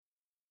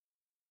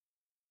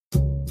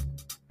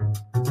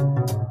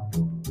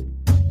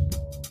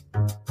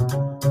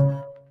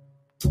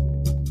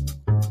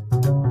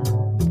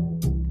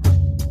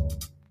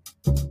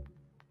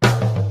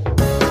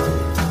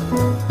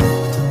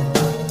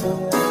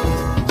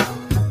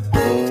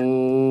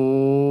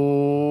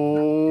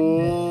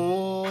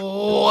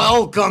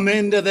Welcome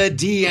into the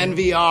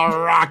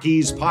DNVR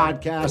Rockies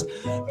podcast,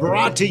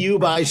 brought to you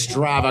by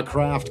Strava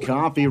Craft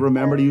Coffee.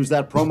 Remember to use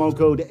that promo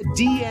code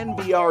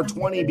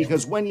DNVR20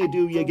 because when you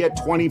do, you get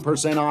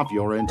 20% off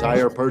your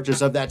entire purchase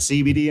of that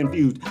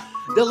CBD-infused,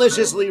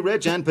 deliciously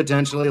rich, and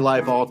potentially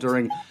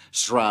life-altering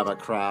Strava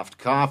Craft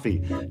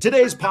Coffee.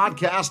 Today's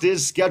podcast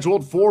is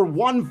scheduled for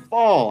one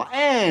fall,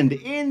 and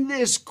in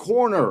this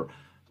corner,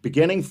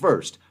 beginning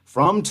first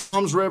from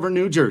Toms River,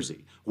 New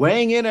Jersey,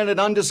 weighing in at an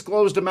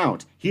undisclosed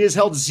amount, he has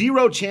held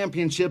 0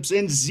 championships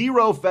in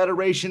 0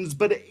 federations,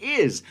 but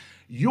is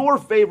your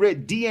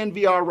favorite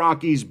DNVR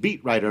Rockies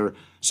beat writer,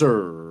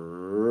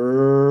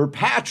 Sir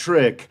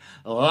Patrick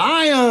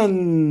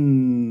Lyons.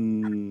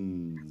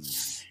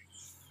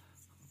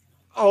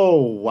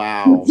 Oh,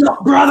 wow. What's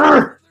up,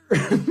 brother?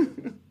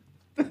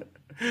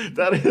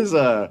 That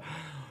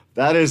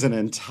is an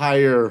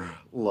entire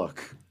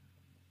look.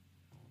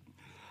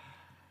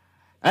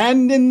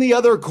 And in the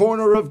other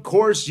corner, of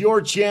course,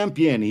 your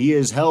champion. He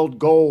has held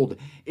gold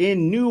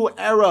in New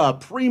Era,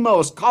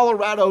 Primos,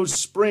 Colorado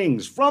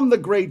Springs, from the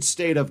great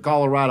state of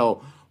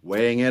Colorado,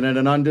 weighing in at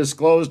an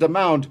undisclosed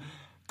amount,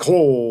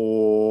 Cormac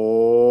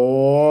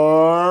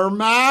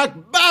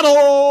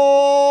Battle!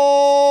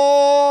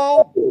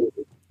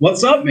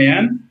 What's up,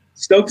 man?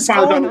 Stoked to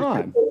finally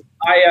on.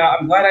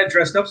 I'm glad I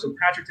dressed up so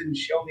Patrick didn't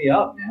show me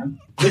up, man.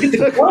 Look at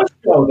the club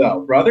show,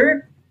 though,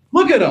 brother.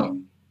 Look at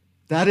him.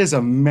 That is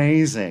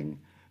amazing.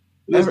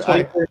 There's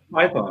 24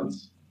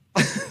 pythons.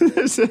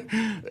 This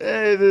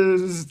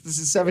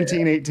is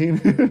 17, 18.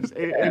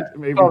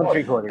 Maybe. 12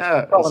 and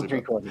 3/4. 12 and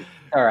 3/4.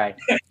 All right.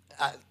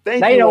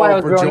 Thank you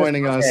all for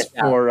joining us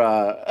for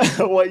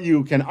what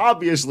you can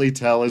obviously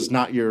tell is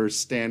not your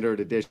standard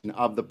edition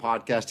of the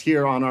podcast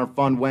here on our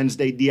fun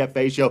Wednesday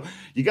DFA show.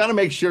 You got to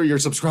make sure you're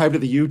subscribed to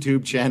the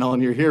YouTube channel,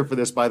 and you're here for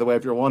this, by the way,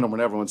 if you're wondering what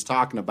everyone's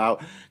talking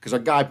about, because our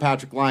guy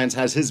Patrick Lyons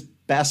has his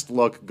best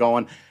look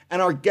going.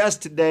 And our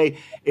guest today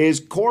is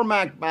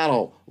Cormac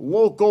Battle,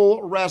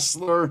 local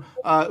wrestler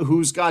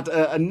who's got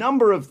a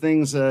number of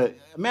things, a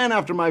man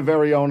after my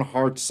very own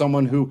heart,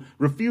 someone who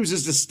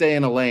refuses to stay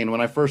in a lane.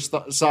 When I first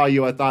saw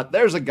you, I thought,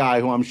 there's a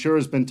guy who I'm sure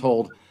has been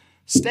told,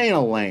 stay in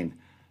a lane.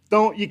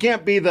 You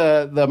can't be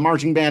the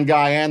marching band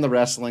guy and the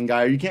wrestling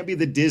guy, or you can't be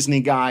the Disney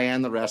guy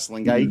and the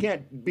wrestling guy. You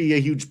can't be a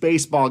huge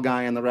baseball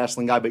guy and the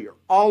wrestling guy, but you're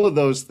all of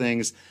those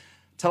things.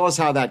 Tell us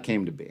how that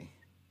came to be.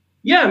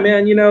 Yeah,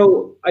 man,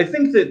 I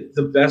think that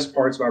the best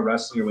parts about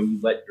wrestling are when you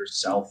let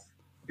yourself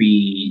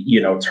be,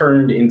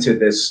 turned into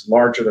this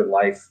larger than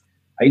life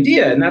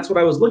idea. And that's what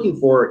I was looking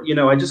for.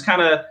 I just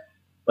kind of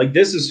like,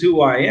 this is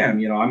who I am.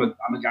 I'm a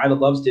guy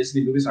that loves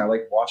Disney movies. And I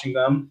like watching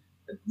them.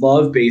 I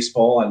love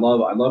baseball. I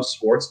love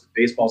sports.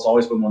 Baseball's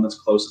always been one that's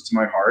closest to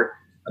my heart.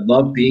 I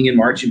love being in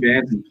marching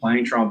bands and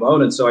playing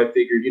trombone. And so I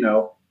figured,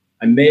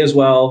 I may as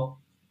well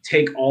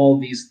take all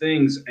these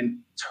things and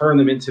turn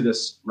them into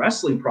this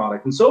wrestling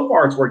product. And so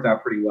far it's worked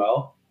out pretty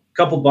well. A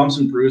couple bumps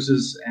and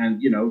bruises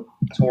and,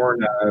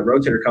 torn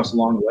rotator cuffs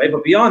along the way.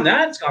 But beyond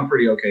that, it's gone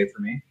pretty okay for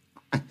me.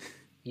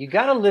 You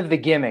got to live the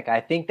gimmick. I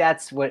think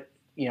that's what,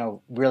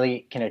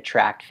 really can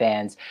attract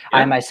fans. Yeah.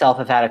 I myself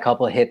have had a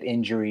couple of hip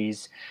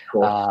injuries.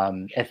 Cool.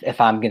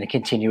 If I'm going to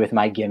continue with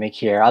my gimmick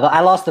here, although I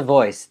lost the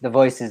voice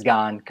is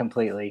gone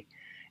completely,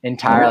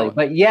 entirely. Oh.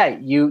 But yeah,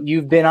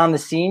 you've been on the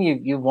scene.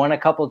 You've won a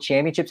couple of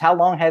championships. How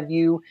long have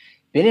you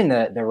been in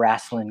the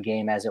wrestling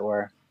game, as it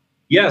were?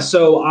 Yeah,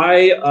 so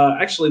I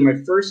actually, my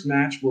first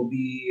match will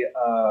be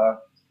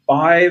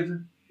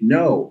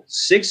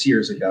 6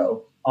 years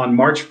ago on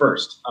March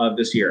 1st of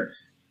this year.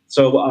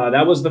 So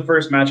that was the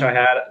first match I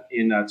had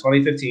in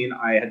 2015.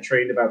 I had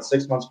trained about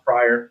 6 months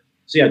prior.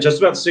 So yeah, just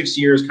about 6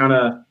 years, kind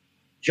of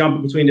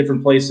jumping between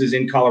different places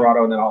in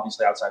Colorado and then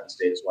obviously outside the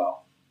state as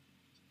well.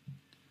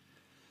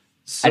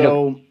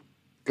 So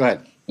go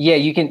ahead. Yeah,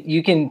 you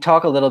can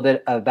talk a little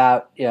bit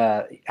about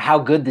how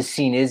good the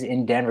scene is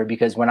in Denver,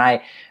 because when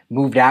I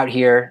moved out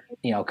here,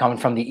 coming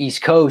from the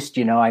East Coast,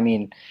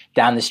 down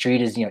the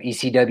street is,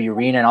 ECW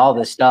Arena and all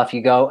this stuff.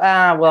 You go,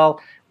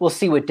 well, we'll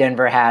see what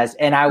Denver has.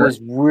 And I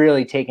was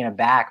really taken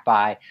aback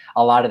by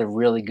a lot of the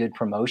really good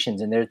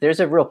promotions. And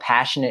there's a real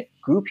passionate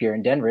group here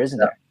in Denver, isn't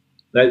there?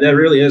 That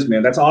really is,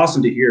 man. That's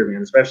awesome to hear,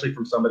 man, especially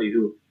from somebody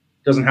who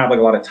doesn't have like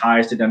a lot of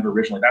ties to Denver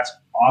originally. That's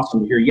awesome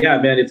to hear. Yeah,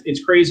 man,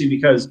 it's crazy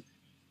because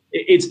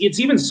it's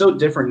even so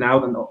different now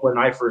than when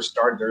I first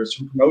started. There's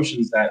some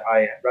promotions that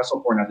I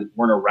wrestled for now that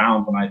weren't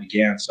around when I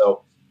began.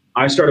 So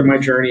I started my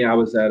journey. I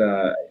was at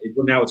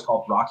now it's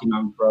called Rocky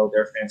Mountain Pro.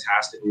 They're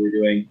fantastic. We were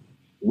doing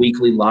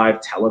weekly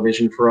live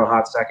television for a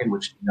hot second,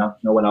 which no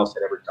one else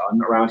had ever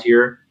done around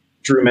here.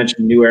 Drew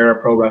mentioned New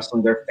Era Pro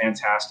Wrestling. They're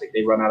fantastic.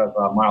 They run out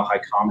of Mile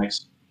High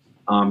Comics.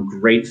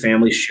 Great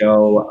family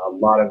show. A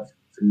lot of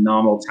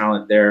phenomenal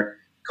talent there.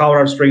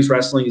 Colorado Springs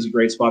Wrestling is a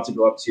great spot to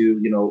go up to.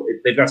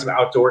 They've got some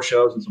outdoor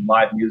shows and some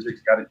live music.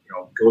 You got to,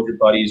 go with your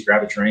buddies,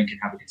 grab a drink, and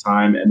have a good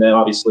time. And then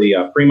obviously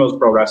Primos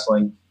Pro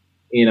Wrestling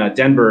in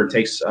Denver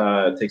takes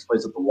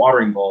place at the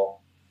Watering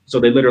Bowl. So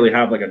they literally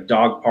have like a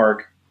dog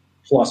park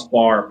plus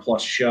bar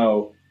plus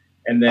show.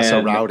 And then that's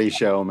a rowdy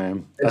show,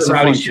 man. That's a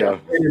rowdy show.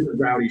 It is a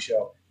rowdy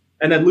show.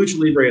 And then Lucha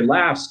Libre and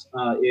Laughs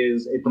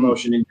is a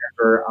promotion in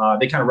Denver.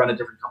 They kind of run a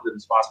different couple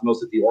of spots,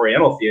 most at the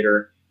Oriental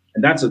Theater,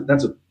 and that's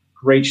a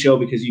great show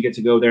because you get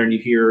to go there and you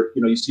hear,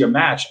 you see a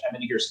match and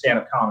then you hear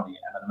stand-up comedy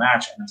and then a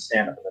match and then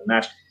stand-up and then a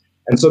match.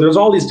 And so there's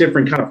all these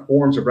different kind of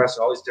forms of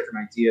wrestling, all these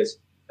different ideas.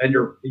 And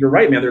you're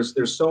right, man.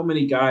 There's so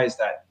many guys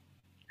that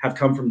have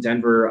come from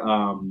Denver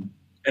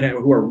and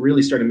who are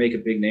really starting to make a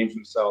big name for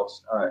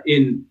themselves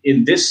in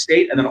this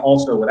state and then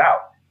also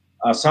without.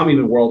 Some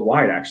even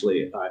worldwide,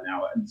 actually,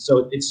 now. And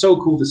so it's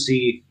so cool to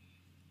see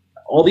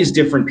all these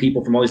different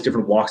people from all these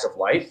different walks of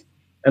life.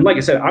 And like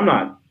I said, I'm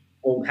not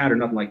old hat or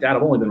nothing like that.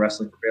 I've only been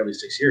wrestling for barely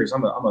 6 years.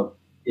 I'm a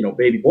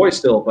baby boy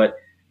still. But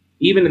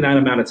even in that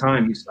amount of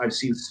time, I've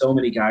seen so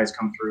many guys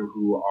come through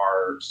who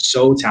are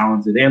so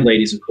talented, and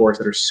ladies, of course,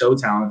 that are so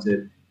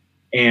talented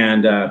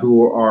and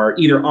who are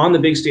either on the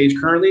big stage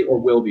currently or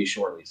will be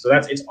shortly. So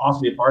it's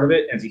awesome to be a part of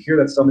it. And to hear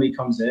that somebody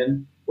comes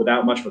in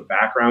without much of a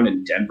background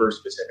in Denver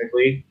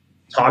specifically,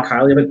 talk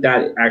highly of it,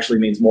 that actually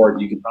means more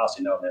than you can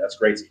possibly know, man. That's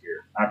great to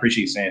hear. I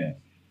appreciate you saying it.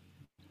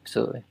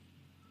 Absolutely.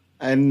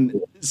 And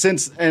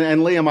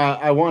Liam,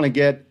 I want to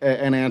get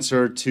an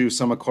answer to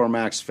some of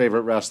Cormac's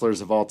favorite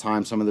wrestlers of all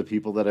time, some of the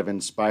people that have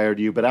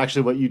inspired you. But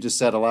actually what you just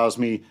said allows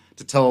me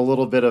to tell a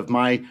little bit of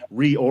my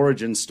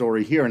re-origin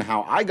story here and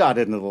how I got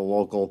into the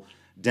local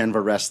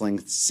Denver wrestling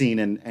scene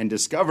and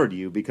discovered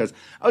you, because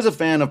I was a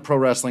fan of pro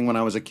wrestling when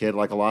I was a kid,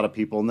 like a lot of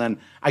people. And then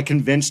I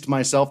convinced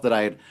myself that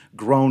I had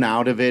grown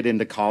out of it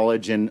into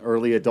college and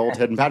early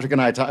adulthood. And Patrick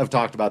and I have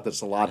talked about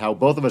this a lot, how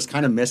both of us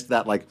kind of missed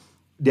that like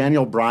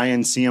Daniel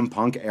Bryan, CM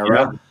Punk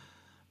era.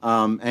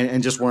 Yeah.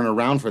 And just weren't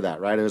around for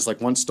that, right? It was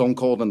like once Stone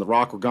Cold and The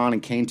Rock were gone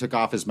and Kane took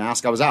off his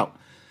mask, I was out.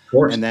 Of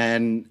course. And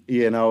then,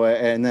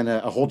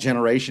 a whole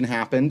generation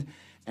happened.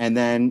 And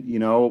then,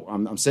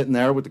 I'm sitting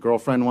there with the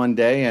girlfriend one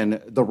day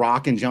and The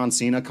Rock and John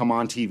Cena come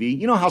on TV.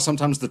 You know how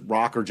sometimes The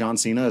Rock or John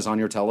Cena is on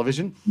your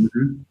television?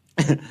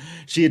 Mm-hmm.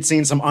 She had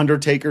seen some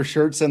Undertaker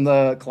shirts in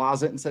the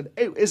closet and said,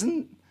 "Hey,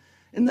 isn't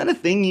that a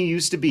thing you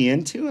used to be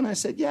into?" And I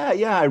said, yeah,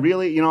 I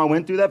really, I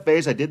went through that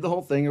phase. I did the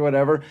whole thing or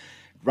whatever.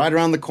 Right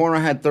around the corner,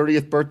 I had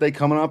 30th birthday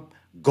coming up.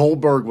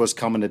 Goldberg was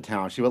coming to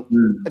town. She went,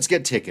 let's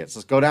get tickets.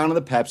 Let's go down to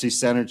the Pepsi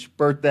Center. It's your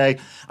birthday.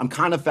 I'm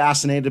kind of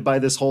fascinated by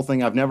this whole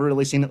thing. I've never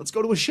really seen it. Let's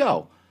go to a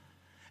show.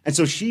 And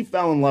so she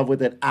fell in love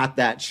with it at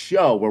that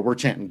show where we're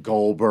chanting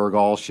Goldberg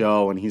all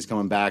show and he's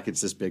coming back.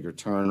 It's this bigger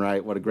turn,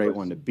 right? What a great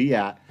one to be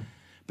at.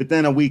 But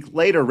then a week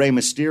later, Rey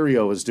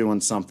Mysterio was doing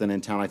something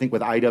in town, I think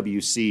with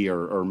IWC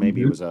or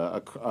maybe it was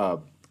a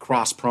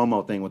cross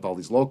promo thing with all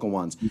these local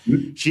ones.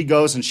 Mm-hmm. She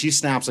goes and she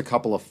snaps a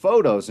couple of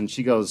photos and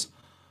she goes,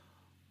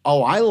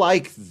 "Oh, I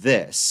like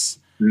this.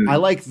 I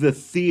like the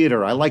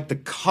theater. I like the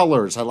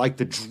colors. I like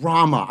the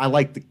drama. I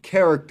like the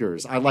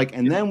characters.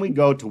 And then we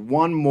go to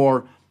one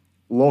more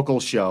local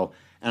show,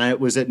 and it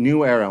was at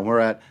New Era, and we're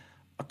at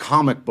a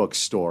comic book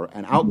store,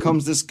 and out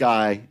comes this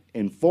guy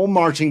in full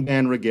marching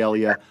band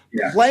regalia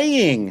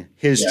playing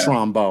his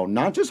trombone,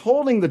 not just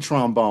holding the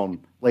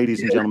trombone,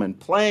 ladies and gentlemen,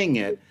 playing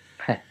it.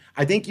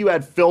 I think you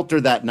had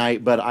Filter that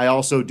night, but I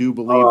also do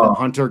believe that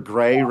Hunter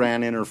Gray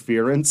ran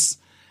interference.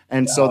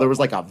 And so there was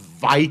like a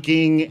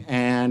Viking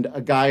and a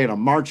guy in a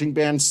marching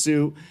band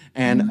suit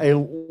and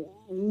a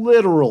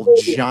literal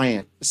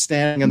giant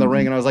standing in the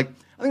ring. And I was like,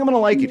 I think I'm going to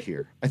like it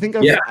here. I think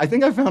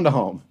I found a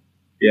home.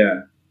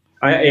 Yeah.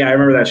 I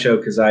remember that show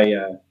because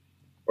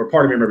or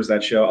part of me remembers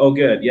that show. Oh,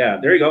 good. Yeah.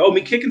 There you go. Oh,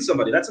 me kicking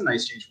somebody. That's a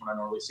nice change from what I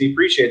normally see.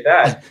 Appreciate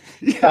that.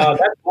 That's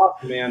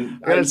awesome,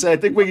 man. I gotta say, I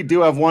think we do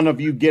have one of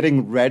you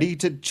getting ready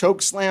to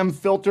choke slam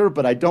Filter,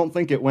 but I don't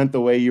think it went the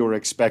way you were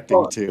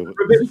expecting to.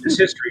 For a bit of this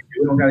history,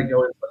 we don't got to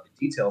go into the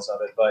details of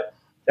it, but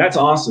that's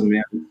awesome,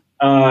 man.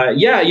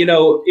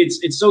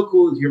 It's so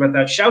cool to hear about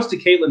that. Shouts to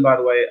Caitlin, by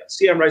the way.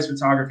 CM Rice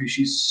Photography.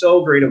 She's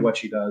so great at what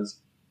she does.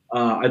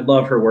 I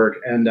love her work,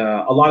 and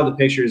a lot of the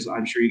pictures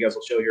I'm sure you guys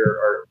will show here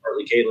are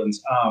partly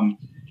Caitlin's.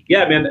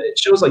 Man,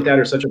 shows like that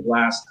are such a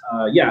blast.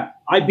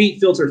 I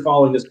beat Filter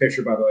following this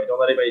picture, by the way. Don't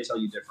let anybody tell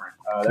you different.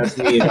 That's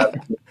me.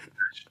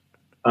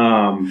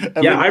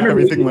 I remember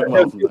everything went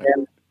well.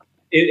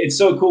 It's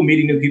so cool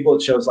meeting new people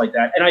at shows like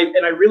that, and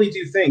I really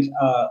do think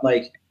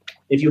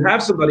if you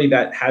have somebody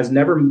that has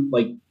never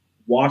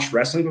watched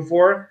wrestling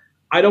before,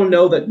 I don't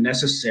know that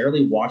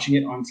necessarily watching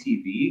it on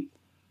TV,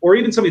 or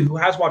even somebody who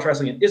has watched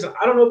wrestling and isn't,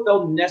 I don't know if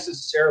they'll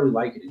necessarily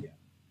like it again.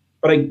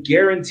 But I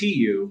guarantee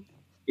you,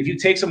 if you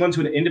take someone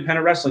to an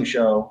independent wrestling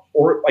show,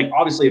 or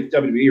obviously if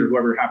WWE or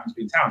whoever happens to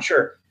be in town,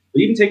 sure,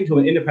 but even take them to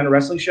an independent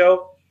wrestling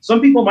show,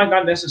 some people might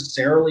not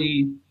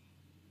necessarily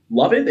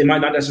love it. They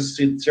might not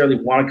necessarily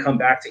want to come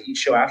back to each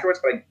show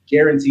afterwards, but I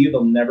guarantee you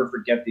they'll never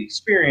forget the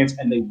experience,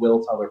 and they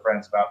will tell their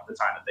friends about the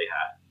time that they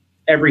had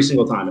every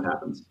single time it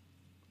happens.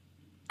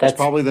 That's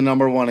probably the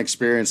number one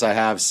experience I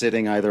have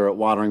sitting either at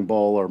Watering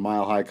Bowl or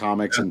Mile High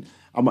Comics. And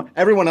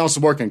everyone else is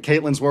working.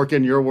 Caitlin's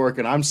working, you're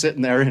working. I'm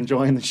sitting there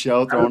enjoying the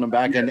show, throwing them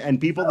back. And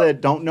people that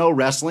don't know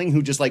wrestling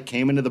who just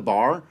came into the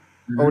bar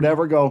or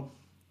whatever go,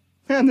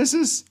 man, this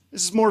is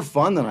more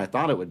fun than I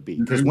thought it would be.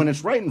 Because when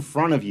it's right in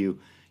front of you,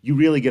 you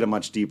really get a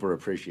much deeper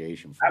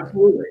appreciation for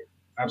it.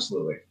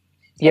 Absolutely.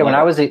 Yeah, when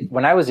I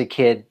was a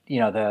kid,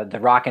 the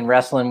Rock and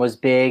Wrestling was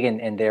big,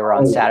 and they were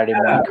on Saturday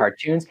morning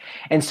cartoons,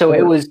 and so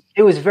it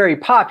was very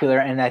popular.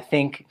 And I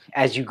think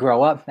as you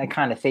grow up, that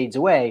kind of fades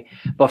away.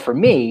 But for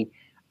me,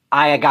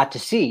 I got to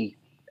see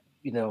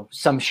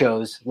some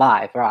shows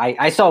live. Or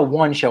I saw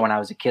one show when I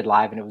was a kid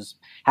live, and it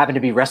happened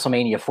to be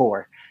WrestleMania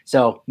 4.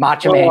 So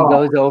Macho Man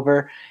goes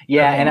over, in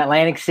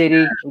Atlantic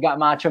City. We got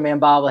Macho Man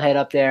bobblehead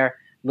up there,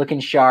 looking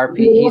sharp.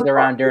 He's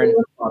around during.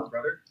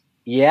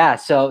 Yeah,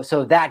 so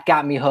that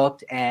got me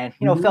hooked, and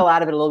fell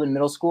out of it a little bit in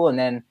middle school, and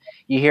then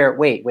you hear,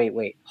 wait,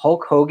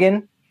 Hulk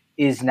Hogan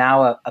is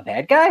now a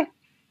bad guy?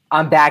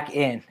 I'm back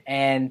in,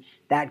 and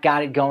that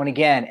got it going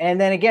again.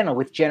 And then again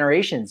with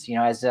generations,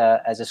 as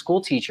a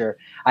school teacher,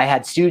 I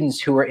had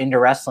students who were into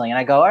wrestling, and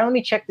I go, all right, let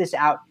me check this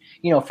out,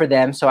 for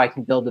them, so I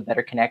can build a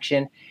better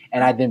connection.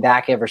 And I've been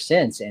back ever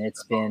since, and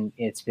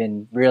it's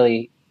been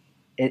really.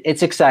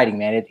 It's exciting,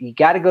 man. You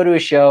got to go to a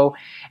show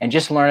and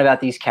just learn about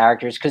these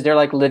characters because they're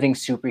like living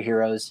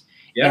superheroes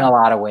in a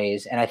lot of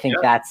ways. And I think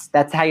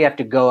that's how you have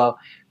to go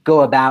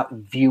about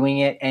viewing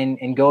it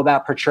and go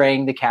about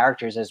portraying the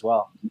characters as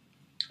well.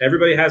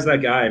 Everybody has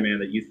that guy, man,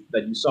 that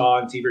you saw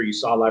on TV or you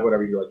saw live,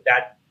 whatever. You're like,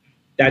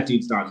 that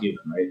dude's not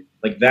human, right?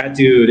 Like that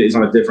dude is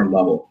on a different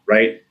level,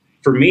 right?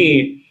 For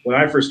me, when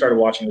I first started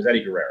watching, it was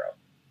Eddie Guerrero.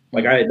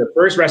 Like the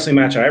first wrestling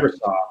match I ever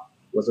saw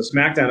was a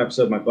SmackDown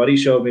episode my buddy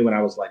showed me when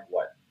I was like,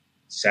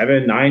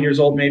 7, 9 years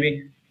old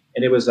maybe,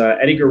 and it was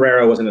Eddie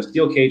Guerrero was in a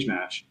steel cage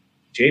match,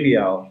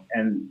 JBL,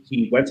 and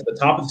he went to the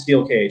top of the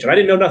steel cage, and I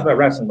didn't know nothing about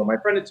wrestling, but my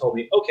friend had told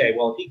me, okay,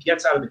 well, if he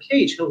gets out of the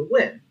cage, he'll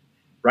win,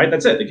 right?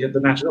 That's it. The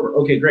match is over.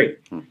 Okay,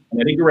 great. And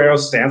Eddie Guerrero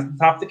stands at the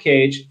top of the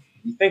cage.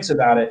 He thinks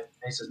about it,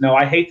 and he says, no,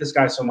 I hate this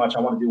guy so much. I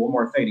want to do one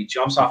more thing. He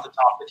jumps off the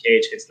top of the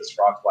cage, hits this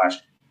frog splash.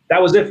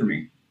 That was it for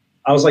me.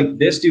 I was like,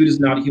 this dude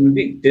is not a human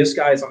being. This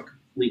guy is on a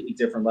completely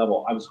different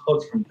level. I was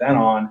hooked from then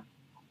on.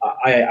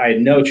 I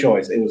had no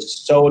choice. It was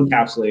so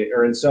encapsulated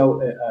and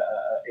so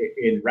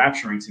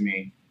enrapturing to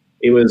me.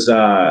 It was,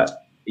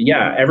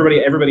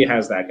 everybody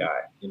has that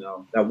guy,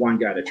 that one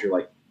guy that you're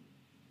like,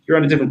 you're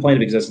on a different plane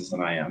of existence than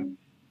I am.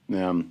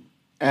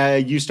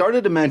 You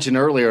started to mention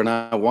earlier, and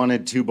I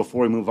wanted to,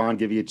 before we move on,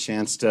 give you a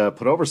chance to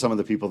put over some of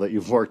the people that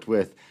you've worked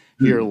with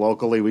here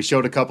locally. We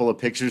showed a couple of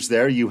pictures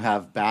there. You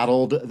have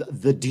battled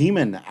the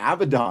demon,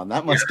 Abaddon.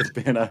 That must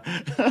have been a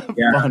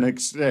fun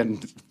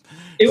and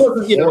it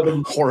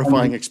wasn't,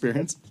 horrifying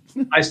experience.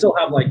 I still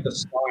have like the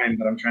slime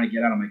that I'm trying to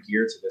get out of my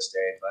gear to this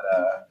day.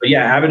 But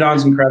yeah,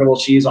 Abaddon's incredible.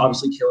 She's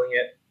obviously killing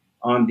it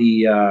on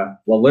the,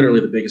 literally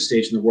the biggest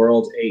stage in the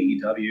world,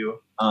 AEW.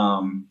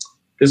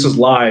 This was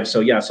live.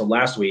 So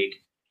last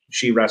week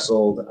she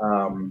wrestled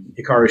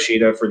Hikaru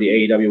Shida for the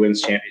AEW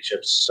Women's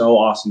Championship. So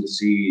awesome to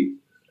see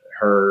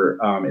her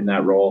in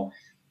that role.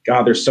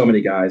 God, there's so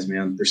many guys,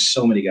 man. There's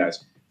so many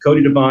guys.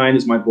 Cody Devine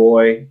is my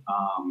boy.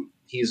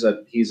 He's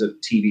a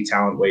TV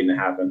talent waiting to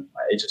happen.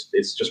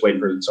 It's just waiting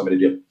for somebody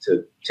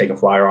to take a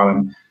flyer on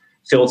him.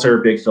 Filter,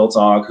 Big Phil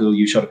Dog, who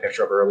you showed a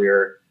picture of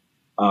earlier.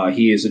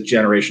 He is a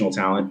generational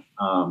talent.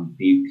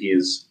 He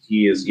is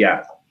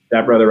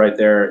that brother right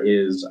there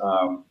is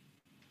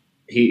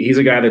he's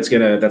a guy that's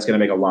gonna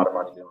make a lot of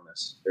money doing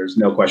this. There's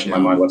no question in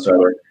my mind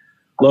whatsoever.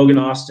 Logan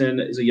Austin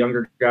is a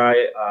younger guy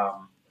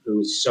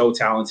who's so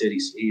talented.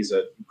 He's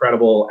an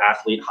incredible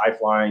athlete, high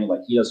flying. Like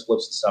he does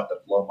flips and stuff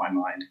that blow my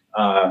mind.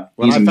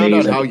 When I found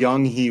out how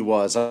young he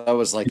was, I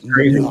was like,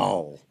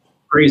 no,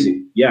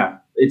 crazy. Yeah,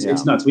 it's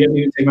nuts. We haven't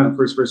even taken out the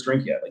first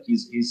drink yet. Like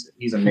he's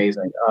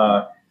amazing.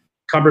 Benjamin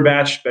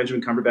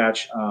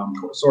Cumberbatch,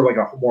 sort of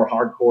like a more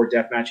hardcore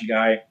deathmatchy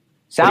guy.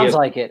 Sounds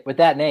like it with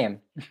that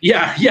name.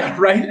 Yeah,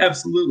 right.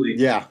 Absolutely.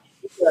 Yeah.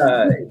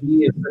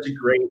 He is such a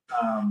great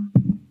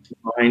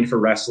mind for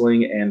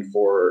wrestling and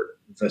for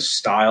the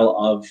style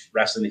of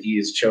wrestling that he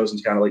has chosen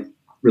to kind of like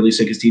really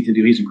sink his teeth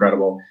into. He's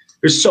incredible.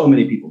 There's so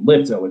many people.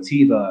 Lipto,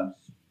 Atiba.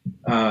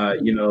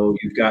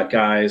 You've got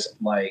guys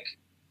like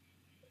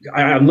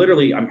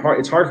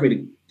it's hard for me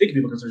to think of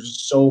people because there's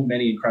just so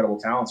many incredible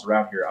talents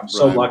around here. I'm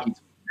so lucky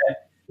to meet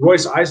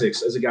Royce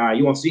Isaacs as a guy.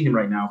 You won't see him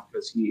right now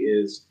because he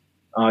is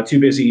too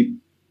busy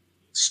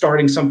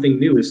starting something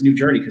new, his new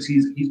journey, because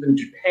he's been in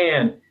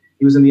Japan.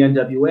 He was in the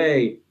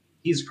NWA.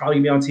 He's probably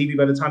going to be on TV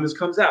by the time this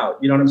comes out.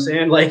 You know what I'm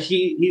saying? Like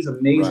he's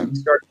amazing. Right. He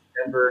started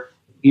in Denver.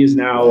 He is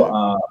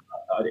now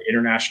an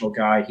international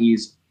guy.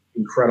 He's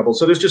incredible.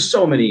 So there's just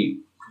so many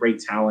great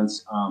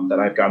talents that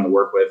I've gotten to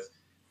work with.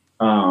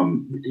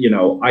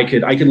 I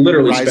could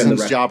literally spend the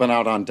rest. Jobbing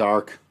out on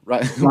Dark.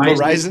 Right.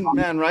 Ryzen,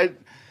 man, right?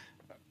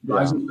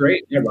 Ryzen's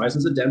great. Yeah,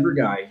 Ryzen's a Denver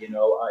guy.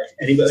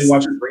 Anybody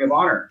watches Ring of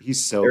Honor?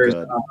 He's so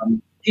good.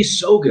 He's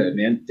so good,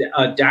 man.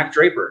 Dak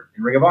Draper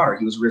in Ring of Honor.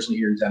 He was originally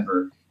here in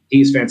Denver.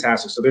 He's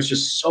fantastic. So there's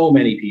just so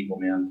many people,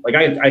 man. Like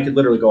I could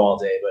literally go all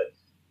day, but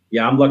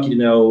yeah, I'm lucky to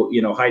know,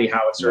 Heidi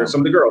Howitzer,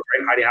 some of the girls,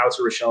 right? Heidi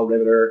Howitzer, Rochelle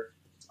Riveter,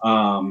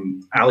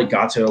 Ali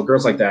Gatto,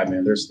 girls like that,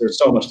 man. There's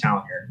so much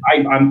talent here.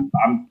 I'm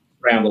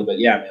rambling, but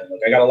yeah, man.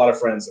 Like I got a lot of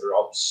friends that are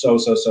all so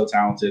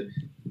talented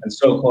and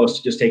so close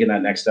to just taking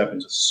that next step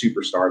into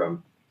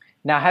superstardom.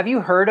 Now, have you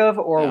heard of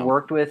or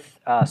worked with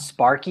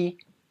Sparky?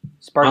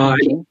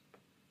 Sparky?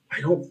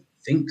 I don't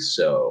think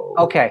so.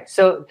 Okay,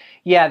 so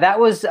yeah, that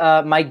was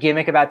my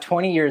gimmick about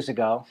 20 years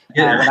ago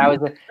when I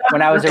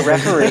was a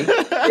referee.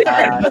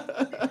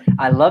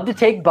 I love to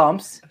take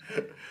bumps,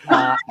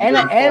 and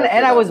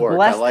I was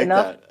blessed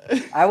enough.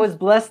 I was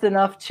blessed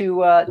enough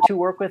to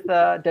work with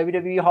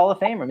WWE Hall of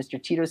Famer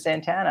Mr. Tito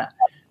Santana.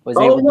 Was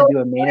able to do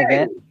a main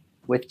event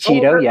with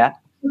Tito. Yeah.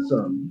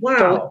 Awesome.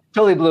 Wow.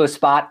 Totally blew a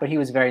spot, but he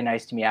was very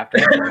nice to me after.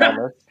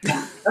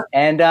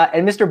 And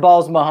Mr.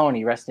 Balls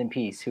Mahoney, rest in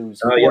peace, whose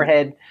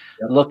forehead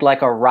looked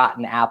like a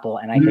rotten apple,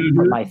 and I could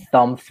put my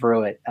thumb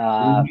through it.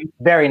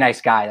 Very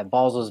nice guy. The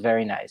Balls was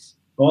very nice.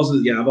 Balls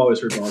is, I've always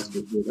heard Balls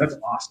is good. That's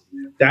awesome,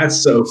 man. That's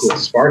so cool.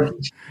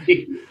 Sparky.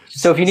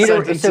 So if you need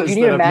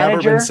a manager,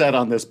 never been said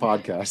on this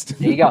podcast.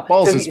 There you go.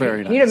 Balls is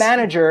very nice. You need a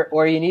manager,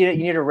 or you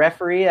need a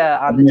referee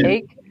on the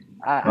take.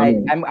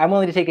 I'm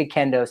willing to take a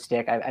kendo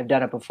stick. I've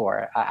done it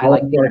before. I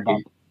like the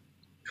bump.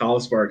 Call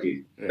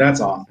Sparky.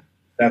 That's awesome.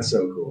 That's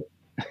so cool.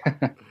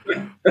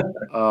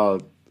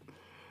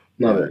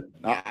 Love it.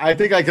 I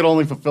think I could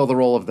only fulfill the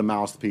role of the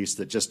mouthpiece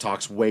that just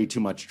talks way too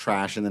much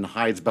trash and then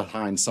hides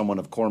behind someone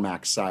of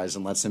Cormac's size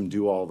and lets him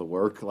do all the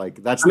work.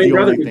 Like that's the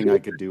only thing I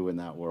could do in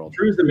that world.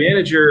 Drew's the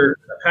manager.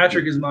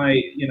 Patrick is my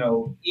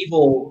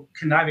evil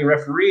conniving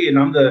referee, and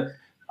I'm the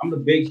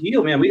big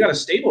heel, man. We got a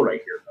stable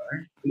right here,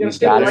 brother. We got a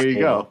stable. There you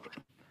go.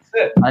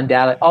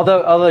 Undoubtedly.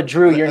 Although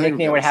Drew, your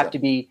nickname would have to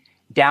be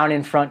down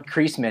in front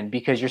Creaseman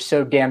because you're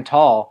so damn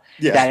tall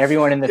that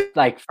everyone in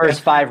the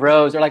first 5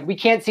 rows are like, we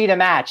can't see the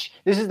match.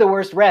 This is the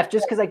worst ref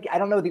just because I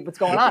don't know what's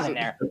going on in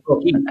there.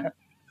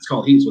 It's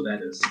called Heat's what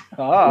that is.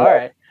 Oh, all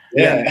right.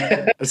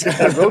 Yeah.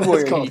 Road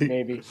Warrior Heat,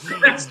 maybe.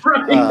 That's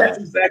right. That's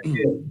exactly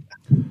it.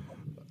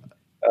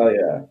 Oh,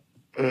 yeah.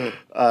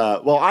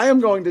 Well, I am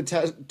going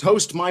to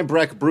toast my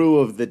Breck brew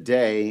of the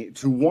day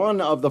to one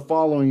of the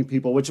following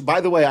people, which,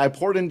 by the way, I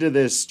poured into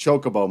this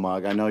Chocobo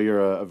mug. I know you're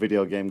a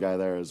video game guy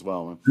there as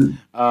well.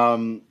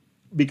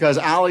 Because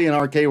Allie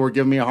and RK were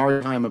giving me a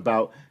hard time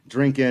about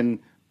drinking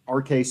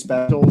RK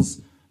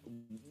specials,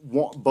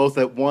 both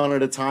at one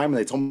at a time, and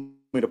they told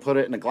me to put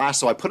it in a glass.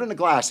 So I put it in a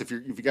glass if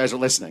you guys are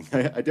listening.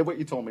 I did what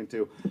you told me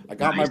to. I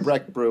got my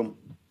Breck brew,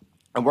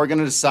 and we're going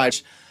to decide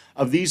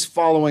of these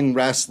following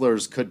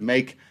wrestlers could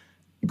make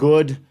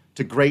good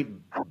to great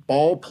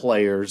ball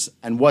players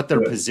and what their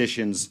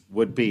positions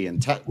would be,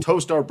 and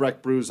toast our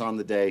Breck brews on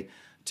the day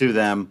to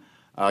them.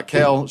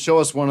 Kale, show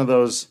us one of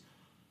those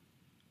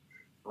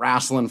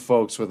wrestling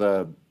folks with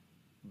a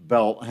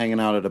belt hanging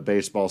out at a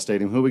baseball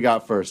stadium. Who we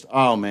got first?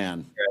 Oh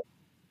man.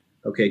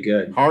 Okay,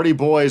 good. Hardy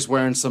Boys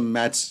wearing some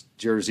Mets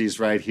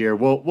jerseys right here.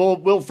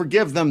 We'll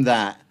forgive them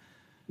that.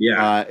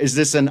 Yeah. Is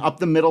this an up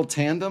the middle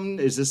tandem?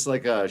 Is this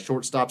like a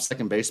shortstop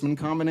second baseman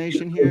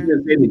combination here? I was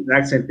gonna say the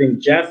exact same thing.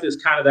 Jeff is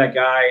kind of that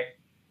guy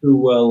who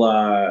will,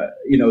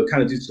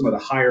 kind of do some of the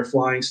higher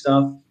flying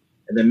stuff,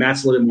 and then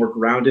Matt's a little bit more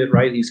grounded,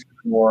 right? He's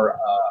more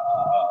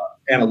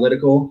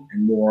analytical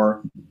and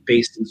more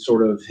based in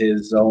sort of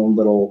his own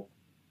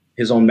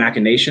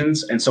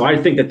machinations. And so I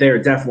think that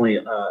they're definitely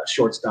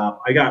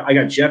shortstop. I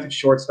got Jeff at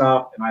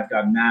shortstop, and I've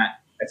got Matt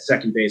at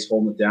second base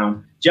holding it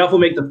down. Jeff will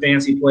make the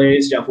fancy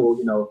plays. Jeff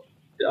will,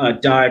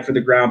 dive for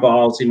the ground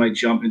balls. He might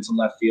jump into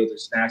left field or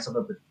snag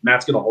something, but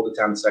Matt's going to hold it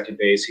down to second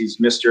base. He's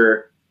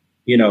Mr.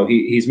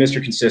 He's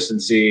Mr.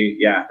 Consistency.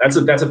 Yeah, that's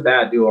a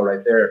bad duo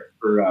right there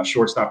for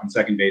shortstop and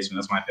second baseman.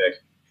 That's my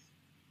pick.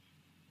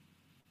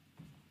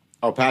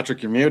 Oh,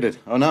 Patrick, you're muted.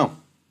 Oh no.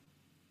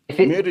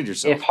 You muted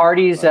yourself.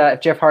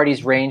 If Jeff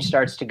Hardy's range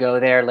starts to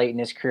go there late in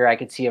his career, I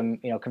could see him,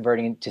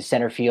 converting to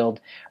center field,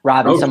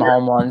 robbing some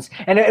home runs.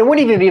 And it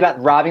wouldn't even be about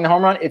robbing the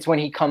home run. It's when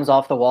he comes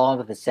off the wall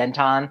with the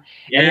senton.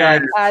 Yeah. And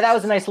you're like, that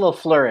was a nice little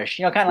flourish.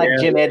 Kind of like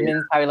Jim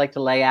Edmonds, how he liked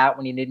to lay out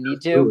when he didn't need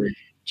to. Absolutely.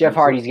 Jeff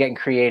Hardy's getting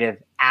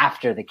creative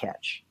after the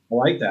catch. I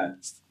like that.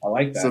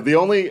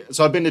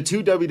 So I've been to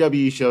 2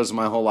 WWE shows in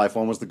my whole life.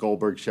 One was the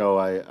Goldberg show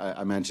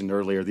I mentioned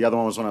earlier. The other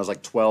one was when I was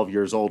like 12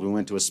 years old. We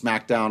went to a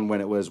SmackDown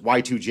when it was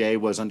Y2J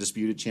was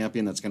undisputed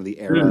champion. That's kind of the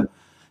era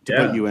to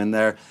put you in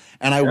there.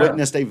 And I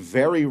witnessed a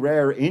very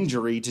rare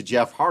injury to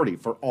Jeff Hardy.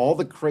 For all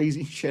the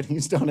crazy shit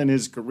he's done in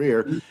his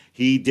career,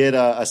 he did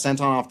a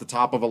senton off the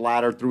top of a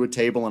ladder through a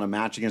table in a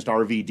match against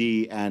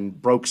RVD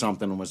and broke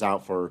something and was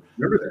out for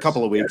a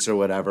couple of weeks or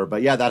whatever.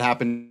 But yeah, that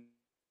happened.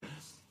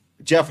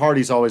 Jeff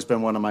Hardy's always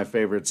been one of my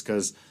favorites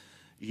because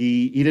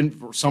he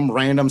didn't some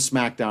random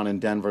SmackDown in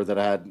Denver that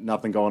had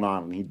nothing going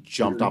on, and he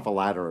jumped off a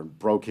ladder and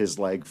broke his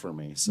leg for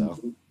me. So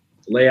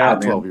lay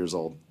out, 12 years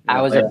old.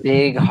 I was a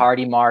big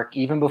Hardy mark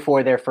even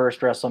before their first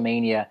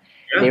WrestleMania.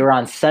 Yeah. They were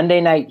on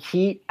Sunday Night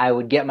Heat. I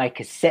would get my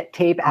cassette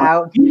tape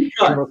out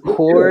and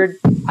record.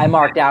 I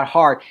marked out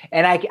hard,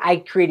 and I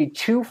created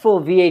 2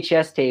 full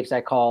VHS tapes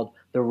I called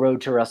The Road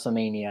to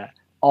WrestleMania.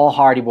 All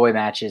Hardy Boy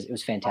matches. It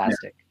was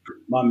fantastic.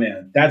 My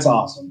man, that's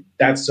awesome.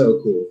 That's so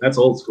cool. That's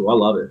old school. I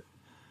love it.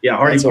 Yeah,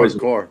 Hardy Boys,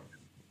 hardcore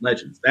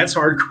legends. That's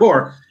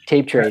hardcore.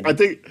 Tape trade. I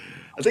think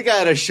I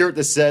had a shirt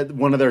that said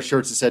one of their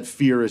shirts that said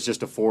 "Fear is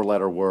just a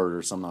 4-letter word"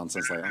 or some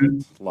nonsense like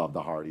that. I love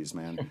the Hardys,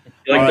 man.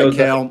 You like those,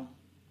 Kale?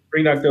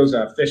 Bring back those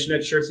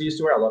fishnet shirts they used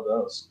to wear. I love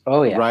those.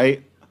 Oh yeah,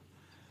 right.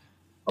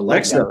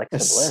 Alexa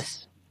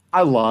Bliss.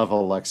 I love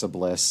Alexa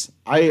Bliss.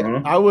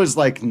 I was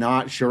like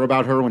not sure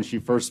about her when she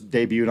first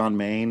debuted on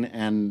Maine,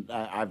 and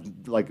I've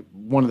like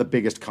one of the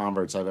biggest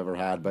converts I've ever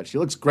had. But she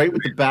looks great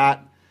with the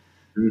bat.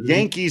 Mm-hmm.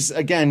 Yankees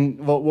again.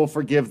 We'll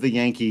forgive the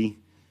Yankee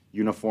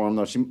uniform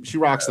though. She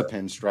rocks the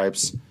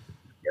pinstripes.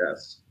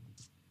 Yes,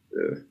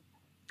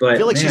 but I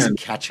feel like she's a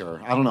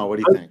catcher. I don't know. What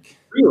do you think?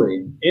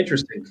 Really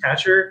interesting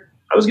catcher.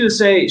 I was going to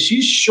say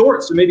she's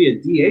short, so maybe a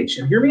DH.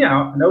 And hear me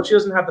out. I know she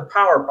doesn't have the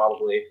power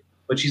probably,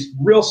 but she's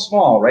real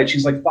small, right?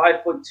 She's like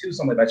 5'2",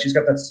 something like that. She's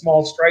got that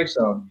small strike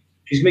zone.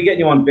 She's going to get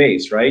you on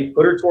base, right?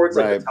 Put her towards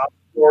like the top of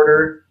the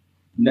order.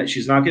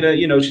 She's not going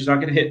to, she's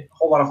not going to hit a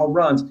whole lot of home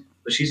runs,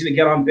 but she's going to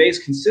get on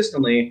base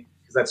consistently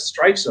because that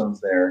strike zone's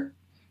there.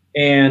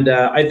 And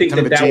I think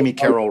kind of a Jamie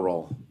Carroll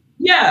role.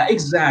 Yeah,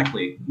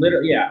 exactly.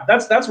 Literally, yeah.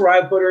 That's where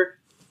I put her.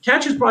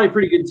 Catcher's probably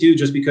pretty good too,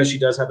 just because she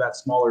does have that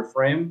smaller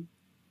frame.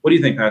 What do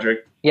you think,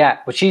 Patrick? Yeah,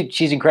 well,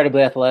 she's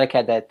incredibly athletic.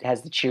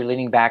 Has the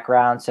cheerleading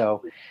background,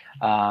 so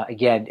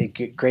again,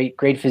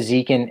 great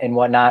physique and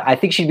whatnot. I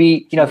think she'd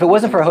be, if it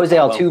wasn't for Jose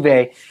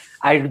Altuve,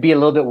 I'd be a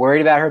little bit worried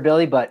about her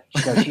ability. But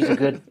she's a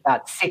good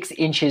about 6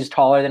 inches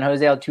taller than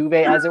Jose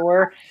Altuve, as it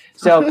were.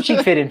 So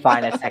she'd fit in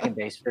fine at second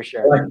base for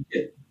sure.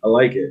 I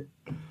like it.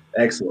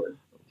 Excellent.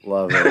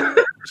 Love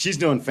it. She's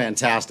doing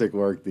fantastic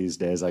work these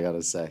days, I got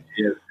to say.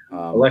 Yeah.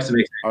 Alexa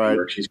makes it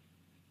work.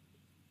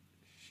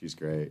 She's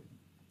great.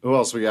 Who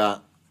else we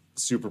got?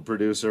 Super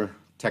producer,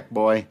 tech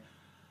boy.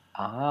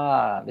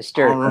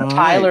 Mr.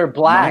 Tyler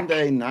Black.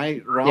 Monday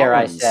Night Rollins. Dare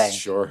I say.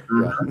 Sure.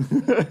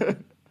 Yeah.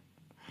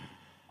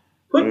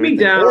 Put me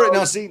down.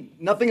 Now, see,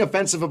 nothing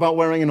offensive about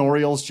wearing an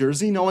Orioles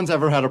jersey. No one's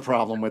ever had a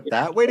problem with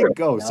that. Way to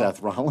go,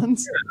 Seth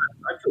Rollins.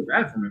 Yeah, I feel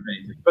bad for him, if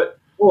anything. But,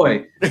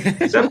 boy,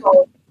 Seth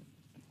Rollins,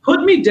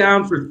 put me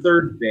down for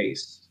third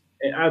base.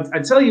 I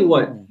tell you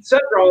what,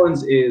 Seth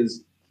Rollins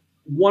is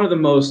one of the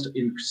most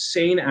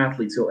insane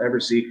athletes you'll ever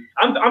see.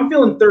 I'm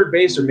feeling third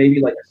base or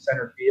maybe like a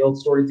center field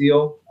sort of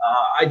deal.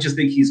 I just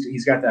think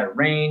he's got that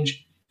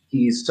range.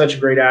 He's such a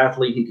great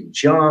athlete. He can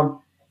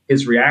jump.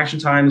 His reaction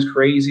time is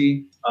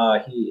crazy.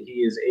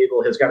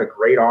 He's got a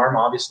great arm,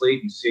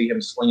 obviously. You see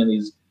him slinging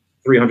these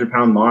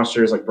 300-pound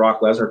monsters like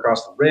Brock Lesnar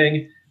across the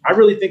ring. I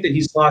really think that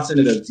he slots in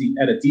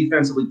at a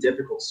defensively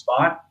difficult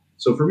spot.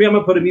 So for me, I'm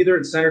going to put him either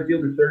at center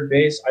field or third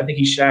base. I think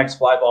he shacks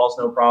fly balls,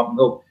 no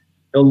problem.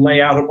 He'll lay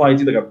out. He'll probably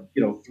do like a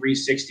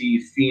 360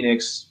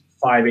 Phoenix,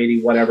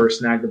 580, whatever,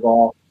 snag the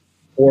ball,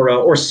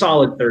 or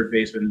solid third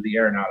baseman, the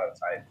Arenado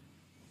type.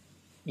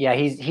 Yeah,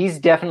 he's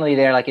definitely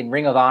there. Like in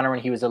Ring of Honor when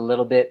he was a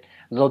little bit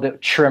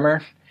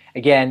trimmer.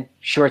 Again,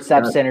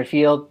 shortstop, center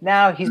field.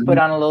 Now he's put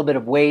on a little bit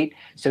of weight,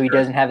 so he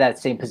doesn't have that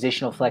same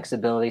positional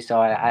flexibility. So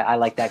I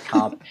like that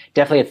comp.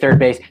 Definitely at third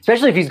base,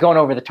 especially if he's going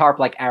over the tarp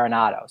like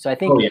Arenado. So I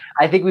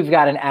think we've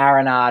got an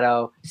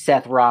Arenado,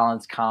 Seth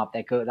Rollins comp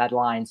that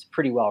lines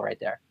pretty well right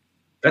there.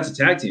 That's a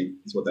tag team.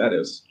 That's what that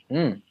is.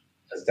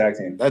 That's a tag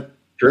team.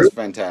 That's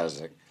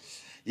fantastic.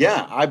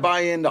 Yeah, I buy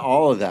into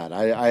all of that.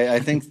 I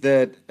think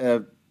that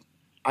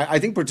I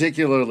think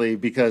particularly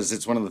because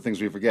it's one of the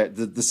things we forget,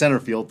 the center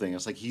field thing.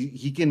 It's like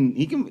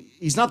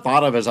he's not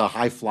thought of as a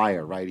high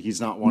flyer, right? He's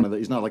not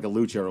he's not like a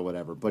lucha or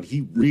whatever, but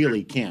he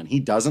really can.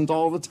 He doesn't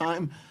all the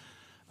time.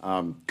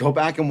 Go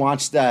back and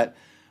watch that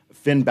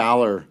Finn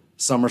Balor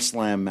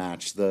SummerSlam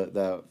match,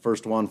 the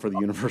first one for the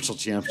Universal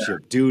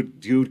Championship.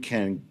 Dude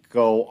can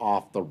go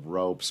off the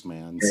ropes,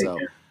 man. So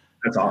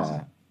that's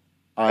awesome.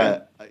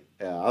 I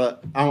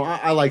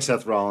like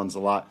Seth Rollins a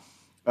lot.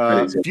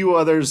 A few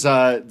others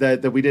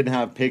that we didn't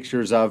have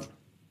pictures of.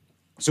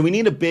 So we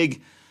need a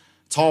big,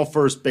 tall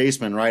first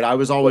baseman, right? I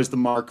was always the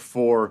mark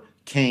for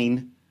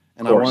Kane,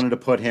 and I wanted to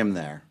put him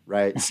there,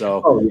 right?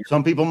 So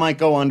some people might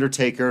go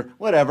Undertaker,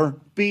 whatever.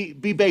 Be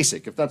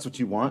basic if that's what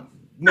you want.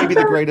 Maybe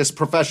the greatest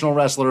professional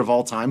wrestler of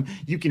all time.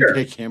 You can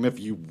pick him if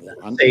you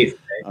want. Safe.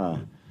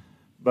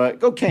 But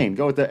go Kane.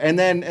 Go with that. And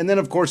then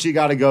of course you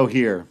got to go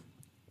here.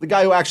 The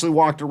guy who actually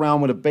walked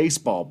around with a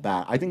baseball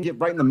bat. I think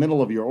right in the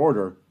middle of your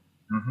order.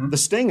 The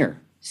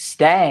Stinger.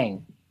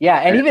 Stang. Yeah,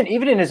 and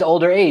even in his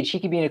older age, he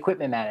could be an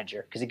equipment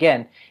manager because,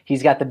 again,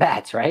 he's got the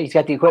bats, right? He's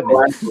got the equipment.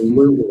 Oh,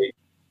 absolutely.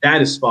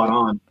 That is spot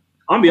on.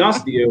 I'll be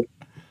honest with you.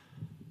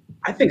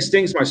 I think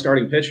Sting's my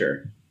starting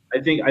pitcher.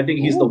 I think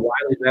he's the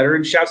wily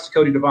veteran. Shouts to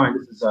Cody Devine.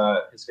 This is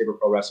his favorite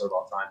pro wrestler of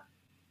all time.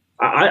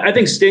 I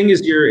think Sting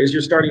is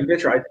your starting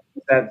pitcher. I think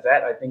he's that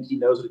vet. I think he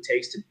knows what it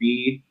takes to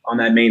be on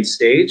that main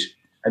stage.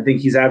 I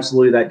think he's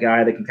absolutely that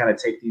guy that can kind of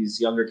take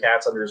these younger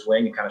cats under his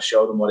wing and kind of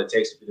show them what it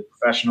takes to be the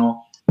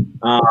professional.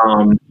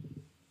 And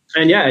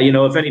yeah,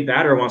 if any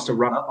batter wants to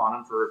run up on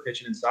him for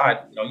pitching inside,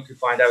 you can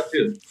find out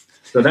too.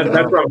 So that's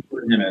where I'm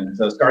putting him in.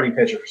 So starting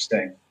pitcher for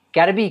Sting.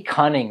 Got to be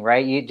cunning,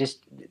 right?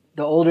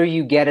 The older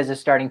you get as a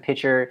starting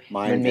pitcher,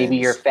 and maybe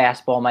your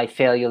fastball might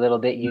fail you a little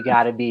bit. You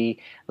got to be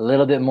a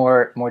little bit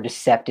more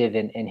deceptive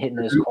in hitting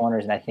those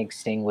corners, and I think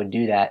Sting would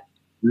do that.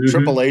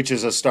 Triple H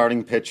is a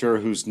starting pitcher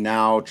who's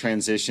now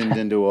transitioned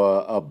into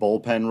a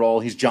bullpen role.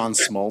 He's John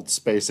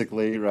Smoltz,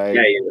 basically, right?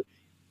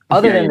 Yeah,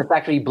 Other than the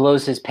fact that he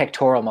blows his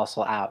pectoral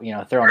muscle out,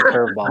 throwing a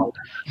curveball,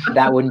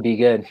 that wouldn't be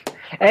good.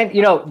 And,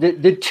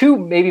 the two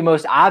maybe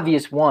most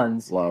obvious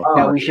ones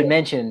that we should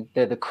mention,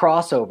 the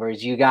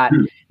crossovers, you got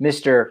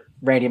Mr.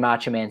 Randy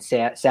Macho Man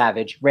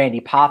Savage, Randy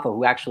Papa,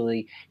 who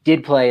actually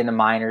did play in the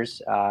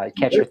minors,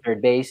 catcher,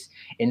 third base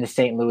in the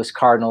St. Louis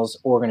Cardinals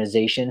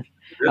organization.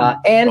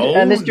 And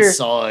Mr.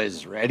 Bonesaw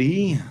is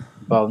ready.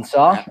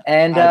 Bonesaw.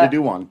 And had to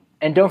do one.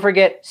 And don't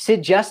forget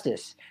Sid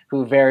Justice,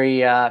 who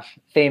very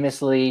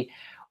famously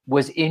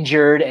was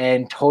injured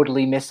and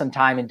totally missed some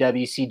time in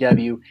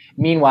WCW.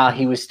 Meanwhile,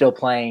 he was still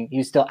playing. He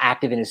was still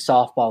active in his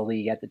softball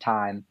league at the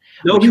time.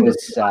 No,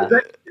 is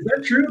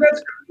that true?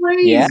 That's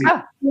crazy.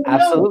 Yeah,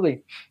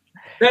 absolutely.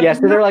 So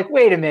they're like,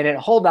 wait a minute,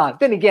 hold on.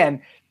 Then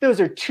again,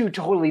 those are two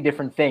totally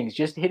different things.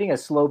 Just hitting a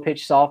slow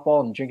pitch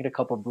softball and drinking a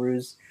couple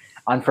brews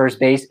on first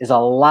base is a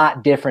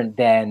lot different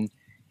than,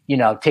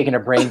 taking a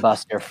brain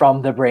buster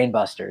from the Brain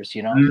Busters,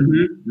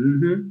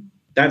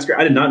 That's great.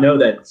 I did not know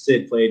that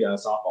Sid played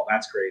softball.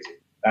 That's crazy.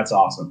 That's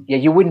awesome. Yeah,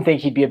 you wouldn't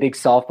think he'd be a big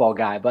softball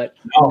guy, but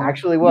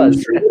actually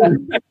was.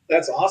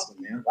 That's awesome,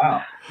 man.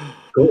 Wow.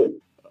 Cool.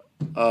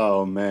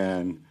 Oh,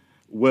 man.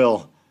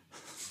 Will,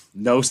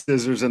 no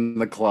scissors in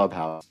the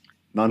clubhouse.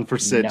 None for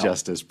Sid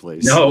Justice,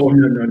 please. No, please.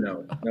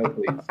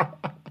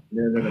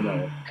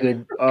 No.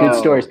 Good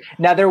stories.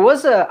 Now, there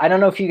was I don't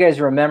know if you guys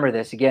remember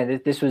this.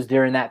 Again, this was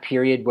during that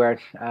period where,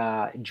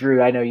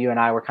 Drew, I know you and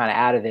I were kind of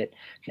out of it.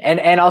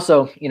 And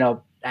also,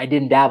 I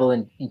didn't dabble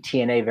in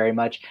TNA very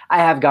much. I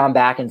have gone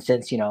back and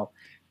since,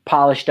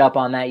 polished up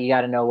on that. You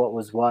got to know what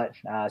was what.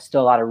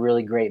 Still a lot of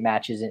really great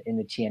matches in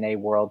the TNA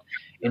world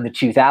in the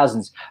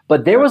 2000s.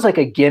 But there was like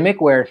a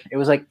gimmick where it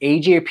was like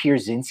AJ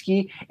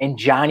Pierzynski and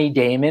Johnny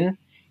Damon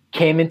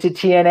came into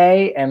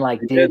TNA and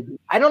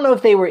I don't know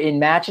if they were in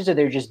matches or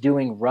they're just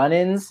doing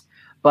run-ins,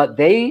 but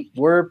they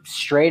were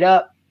straight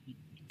up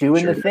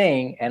doing the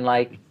thing and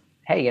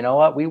hey, you know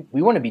what? We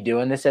want to be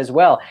doing this as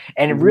well.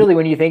 And really,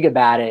 when you think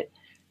about it,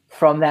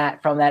 from that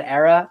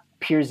era,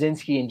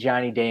 Pierzynski and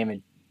Johnny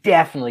Damon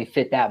definitely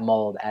fit that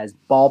mold as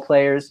ball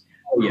players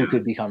who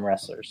could become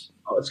wrestlers.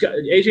 It's got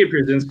AJ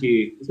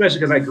Pierzynski, especially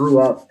because I grew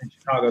up in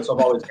Chicago, so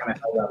I've always kind of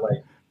held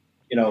that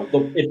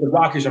if the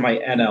Rockies are my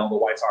NL, the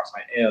White Sox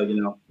my AL,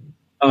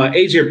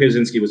 AJ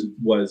Pierzynski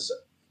was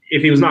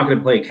if he was not going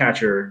to play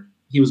catcher,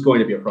 he was going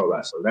to be a pro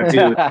wrestler. That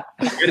dude,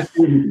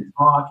 he can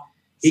talk,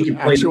 he can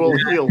play actual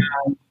heel.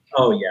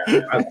 Oh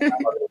yeah, I love it.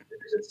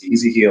 It's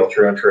easy heel,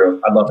 true and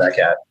true. I love that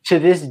cat. To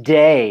this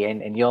day,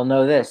 and you'll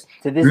know this,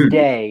 to this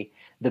day,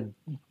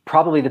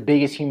 probably the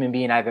biggest human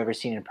being I've ever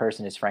seen in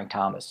person is Frank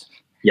Thomas.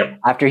 Yep.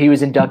 After he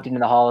was inducted into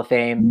the Hall of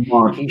Fame,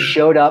 he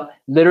showed up,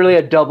 literally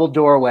a double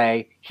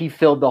doorway. He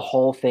filled the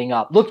whole thing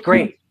up. Looked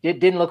great.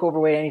 Didn't look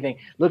overweight or anything.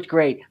 Looked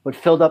great, but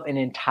filled up an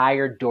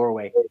entire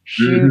doorway.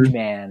 Huge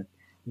man.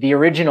 The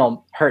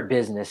original Hurt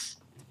Business.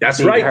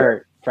 That's right.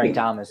 Hurt, Frank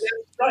Thomas.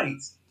 That's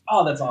right.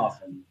 Oh, that's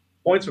awesome.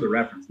 Points for the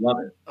reference. Love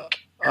it.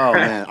 Oh,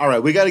 man. All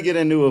right. We got to get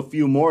into a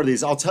few more of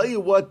these. I'll tell you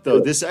what, though.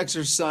 This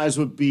exercise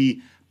would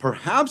be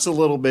perhaps a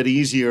little bit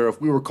easier if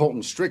we were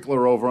Colton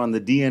Strickler over on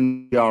the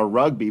DNVR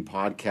Rugby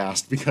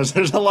podcast, because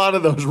there's a lot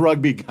of those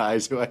rugby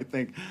guys who I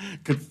think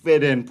could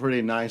fit in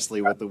pretty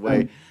nicely with the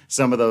way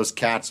some of those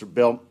cats are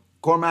built.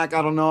 Cormac,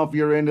 I don't know if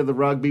you're into the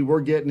rugby.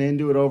 We're getting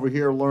into it over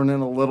here,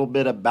 learning a little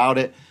bit about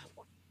it.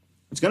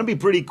 It's going to be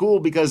pretty cool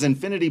because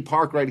Infinity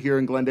Park right here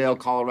in Glendale,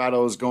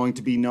 Colorado is going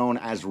to be known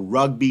as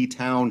Rugby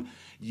Town,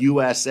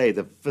 USA.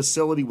 The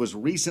facility was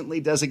recently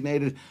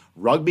designated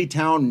Rugby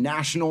Town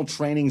National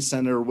Training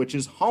Center, which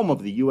is home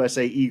of the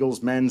USA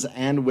Eagles men's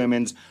and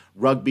women's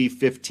rugby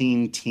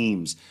 15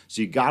 teams.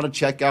 So you got to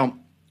check out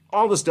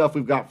all the stuff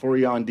we've got for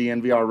you on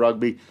DNVR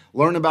Rugby.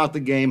 Learn about the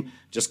game.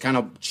 Just kind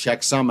of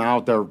check some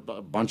out. There are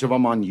a bunch of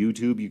them on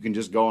YouTube. You can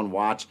just go and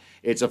watch.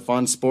 It's a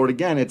fun sport.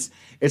 Again, it's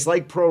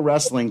like pro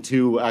wrestling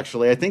too,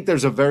 actually. I think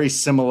there's a very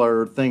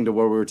similar thing to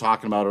what we were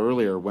talking about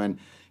earlier when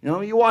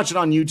you watch it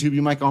on YouTube,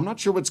 you might go, I'm not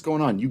sure what's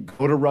going on. You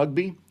go to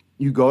rugby,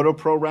 you go to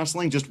pro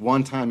wrestling, just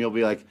one time you'll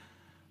be like,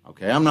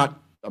 okay,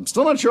 I'm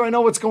still not sure I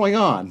know what's going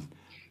on,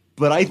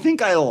 but I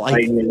think I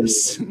like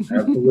this.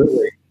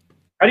 Absolutely.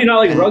 How do you not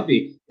like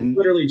rugby? It's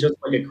literally just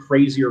like a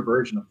crazier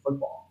version of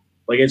football.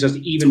 It's just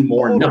even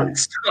more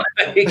nuts.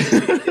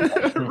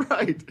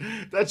 Right.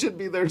 That should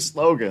be their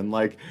slogan.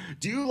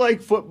 Do you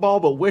like football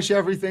but wish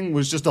everything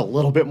was just a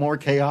little bit more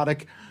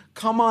chaotic?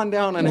 Come on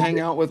down and hang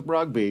out with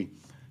rugby.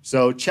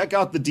 So check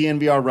out the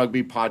DNVR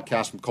Rugby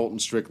podcast from Colton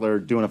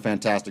Strickler, doing a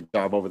fantastic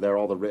job over there,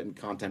 all the written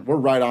content. We're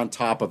right on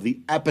top of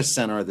the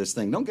epicenter of this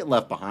thing. Don't get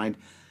left behind.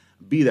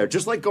 Be there.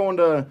 Just like going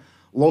to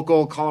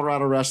local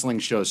Colorado wrestling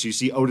shows. So you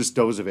see Otis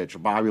Dozovich or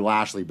Bobby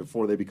Lashley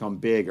before they become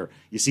big, or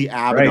you see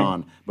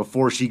Abaddon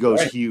before she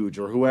goes huge,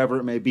 or whoever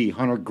it may be.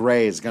 Hunter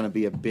Gray is going to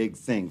be a big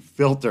thing.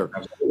 Filter,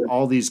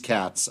 all these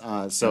cats.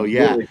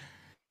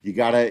 You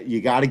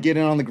gotta get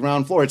in on the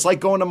ground floor. It's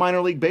like going to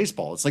minor league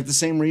baseball. It's like the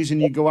same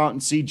reason you go out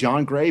and see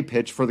John Gray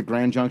pitch for the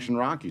Grand Junction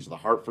Rockies, the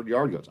Hartford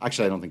Yard Goats.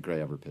 Actually, I don't think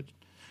Gray ever pitched.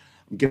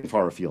 I'm getting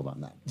far afield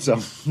on that. So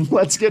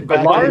let's get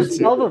back Lars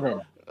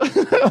Sullivan.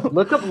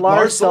 Look up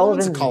Lars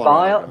Sullivan's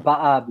bio.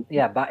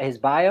 His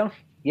bio.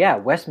 Yeah,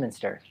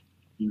 Westminster.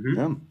 Mm-hmm.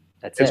 Yeah.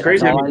 That's it's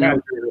crazy how many guys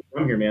are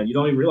from here, man. You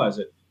don't even realize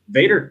it.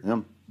 Vader.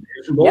 Yeah.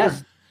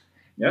 Yes.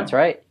 Yeah. That's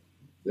right.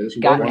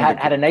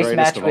 Had a nice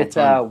match with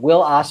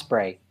Will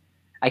Ospreay.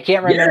 I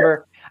can't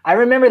remember. Yeah. I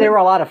remember there were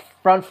a lot of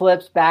front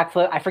flips, back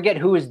flip. I forget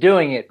who was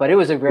doing it, but it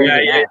was a very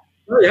good match.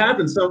 It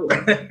happened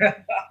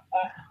somewhere.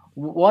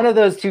 One of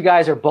those two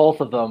guys, or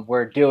both of them,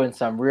 were doing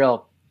some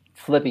real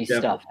flippy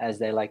stuff, as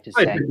they like to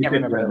say. I can't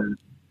remember who.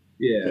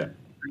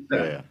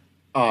 Yeah.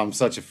 Oh, I'm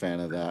such a fan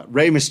of that.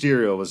 Rey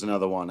Mysterio was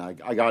another one.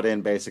 I got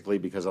in basically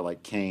because I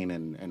like Kane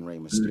and Rey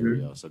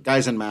Mysterio. Mm-hmm. So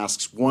guys in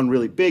masks, one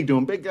really big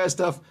doing big guy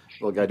stuff,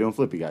 little guy doing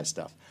flippy guy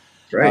stuff.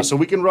 Right. So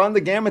we can run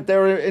the gamut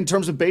there in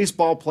terms of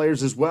baseball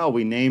players as well.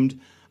 We named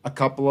a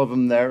couple of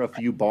them there, a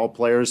few ball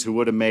players who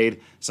would have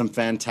made some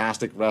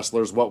fantastic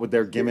wrestlers. What would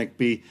their gimmick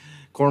be?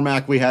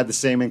 Cormac, we had the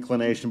same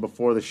inclination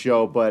before the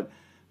show, but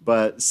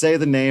say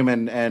the name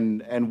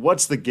and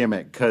what's the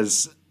gimmick?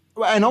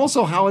 And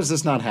also, how has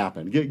this not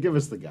happened? Give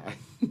us the guy.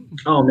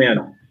 Oh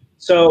man,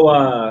 so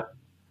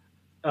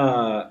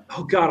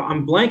oh god,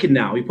 I'm blanking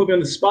now. You put me on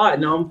the spot.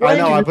 Now I'm blanking. I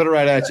know, I put it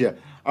right at you.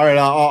 All right,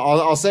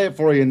 I'll say it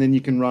for you, and then you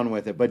can run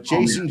with it. But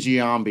Jason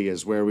Giambi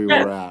is where we were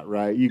at,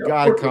 right? You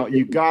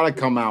gotta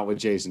come out with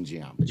Jason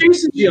Giambi.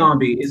 Jason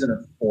Giambi is an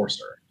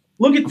enforcer.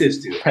 Look at this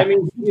dude. I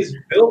mean, he is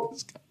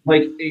built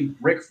like a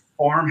brick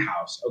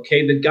farmhouse.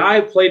 Okay, the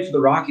guy played for the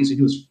Rockies when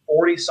he was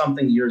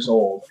 40-something years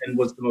old and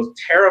was the most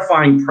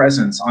terrifying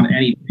presence on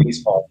any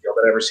baseball field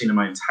I've ever seen in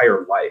my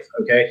entire life.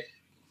 Okay,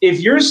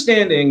 if you're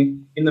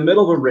standing in the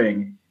middle of a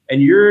ring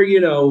and you're,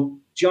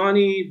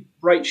 Johnny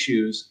Bright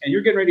Shoes, and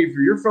you're getting ready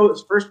for your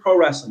first pro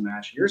wrestling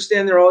match. You're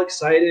standing there all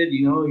excited,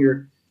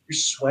 you're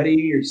sweaty.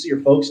 You see your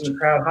folks in the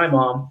crowd. Hi,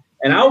 Mom.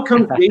 And out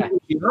comes Jason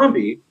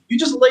Giambi. You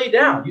just lay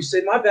down. You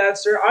say, "My bad,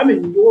 sir. I'm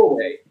in your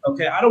way.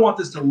 Okay, I don't want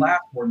this to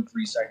last more than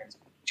 3 seconds."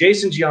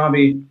 Jason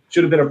Giambi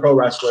should have been a pro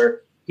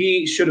wrestler.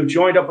 He should have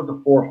joined up with the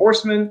Four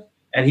Horsemen,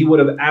 and he would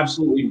have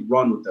absolutely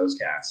run with those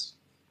cats.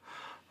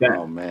 Yeah.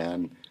 Oh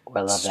man,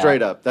 I love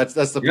straight up. That's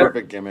the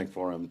perfect gimmick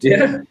for him too.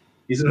 Yeah.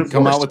 He's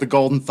come out with the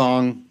golden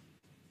thong.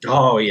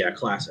 Oh yeah,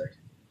 classic.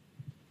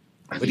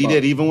 But he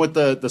did, even with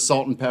the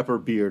salt and pepper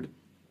beard.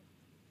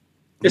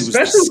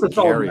 Especially with the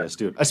salt and pepper.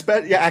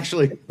 Dude.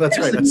 Actually, that's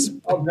right.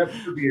 Salt and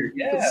pepper beard.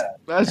 Yeah.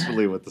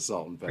 Especially with the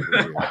salt and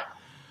pepper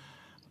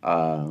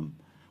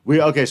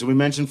beard. So we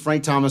mentioned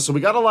Frank Thomas. So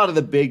we got a lot of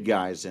the big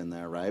guys in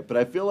there, right? But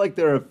I feel like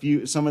there are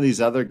some of these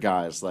other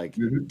guys, like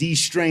D.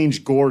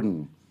 Strange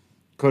Gordon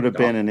could have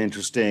been an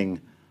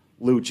interesting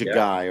lucha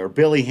guy, or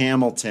Billy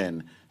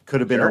Hamilton could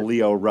have been a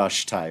Leo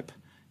Rush type,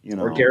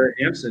 or Garrett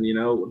Hampson,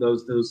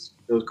 those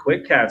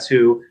quick cats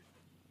who,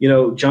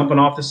 jumping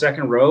off the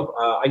second rope.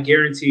 I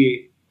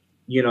guarantee,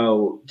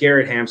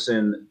 Garrett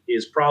Hampson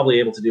is probably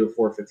able to do a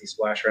 450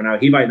 splash right now.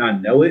 He might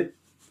not know it.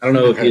 I don't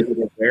know if he's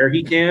aware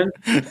he can,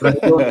 but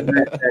I feel like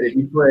that if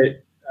you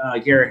put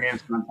Garrett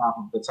Hampson on top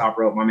of the top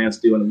rope, my man's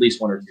doing at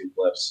least 1 or 2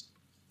 flips.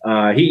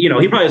 He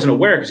probably isn't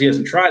aware because he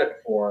hasn't tried it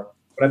before,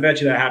 but I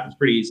bet you that happens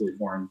pretty easily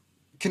for him.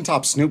 Can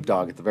top Snoop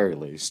Dogg at the very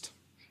least.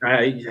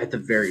 At the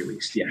very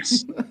least,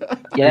 yes.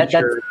 Yeah,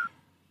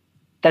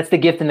 that's the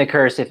gift and the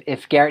curse.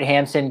 If Garrett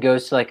Hampson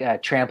goes to like a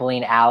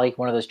trampoline alley,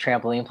 one of those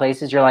trampoline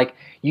places, you're like,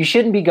 you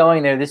shouldn't be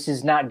going there. This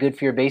is not good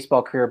for your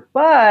baseball career,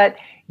 but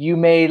you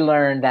may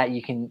learn that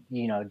you can,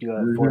 do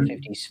a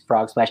 450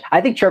 frog splash.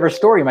 I think Trevor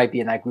Story might be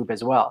in that group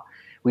as well.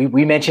 We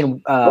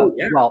mentioned,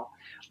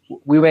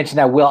 we mentioned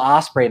that Will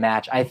Ospreay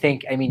match.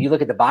 You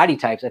look at the body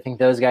types. I think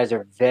those guys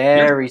are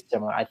very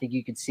similar. I think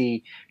you could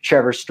see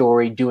Trevor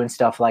Story doing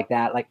stuff like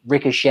that, like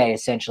Ricochet,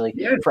 essentially,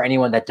 for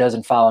anyone that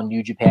doesn't follow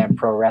New Japan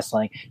Pro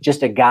Wrestling.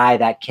 Just a guy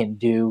that can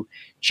do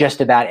just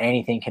about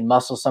anything, can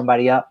muscle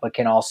somebody up, but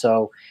can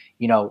also,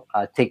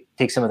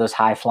 take some of those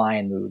high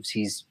flying moves.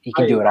 He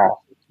can do it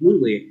all.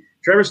 Absolutely.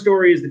 Trevor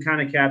Story is the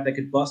kind of cat that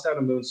could bust out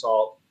a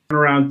moonsault, turn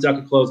around, duck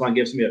a clothesline,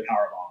 give somebody a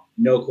powerbomb.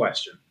 No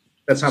question.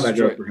 That's how that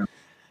goes for him.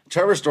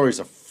 Trevor Story's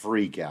a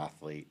freak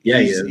athlete. Yeah,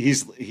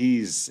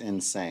 he's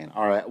insane.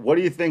 All right, what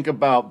do you think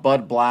about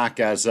Bud Black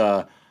as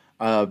a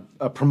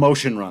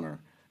promotion runner?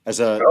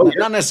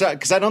 Not necessarily,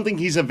 because I don't think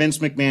he's a Vince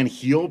McMahon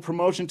heel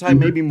promotion type.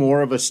 Maybe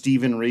more of a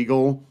Steven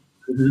Regal.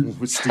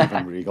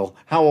 Steven Regal.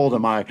 How old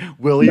am I?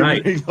 William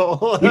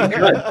Regal.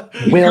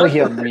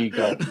 William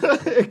Regal.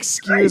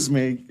 Excuse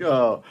me.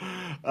 Oh,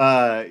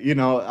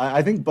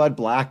 I think Bud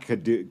Black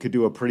could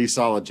do a pretty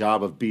solid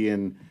job of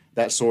being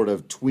that sort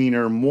of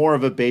tweener, more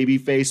of a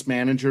babyface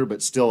manager,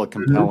 but still a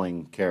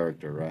compelling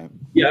character, right?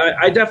 Yeah,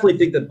 I definitely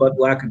think that Bud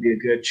Black could be a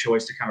good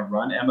choice to kind of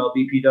run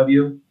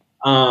MLBPW.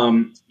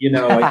 I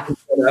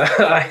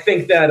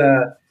think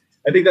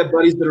that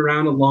Buddy's been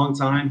around a long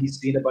time. He's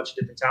seen a bunch of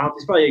different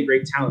talents. He's probably a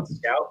great talent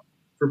scout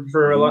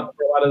for a lot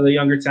of the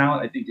younger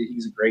talent. I think that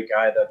he's a great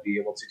guy that'd be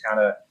able to kind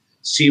of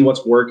see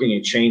what's working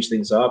and change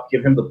things up.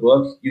 Give him the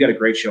book. You got a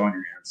great show on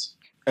your hands.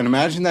 And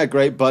imagine that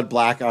great Bud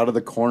Black out of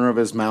the corner of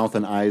his mouth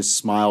and eyes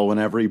smile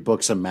whenever he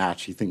books a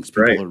match he thinks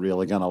people are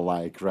really going to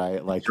like,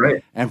 right?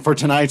 right. And for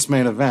tonight's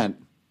main event.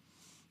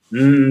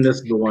 This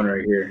is the one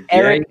right here.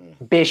 Eric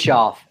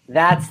Bischoff.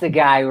 That's the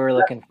guy we're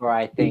looking for,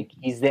 I think.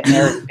 He's the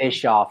Eric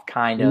Bischoff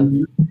kind of,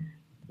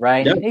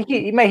 right? Yep.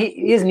 He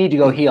doesn't need to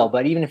go heel,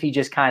 but even if he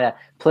just kind of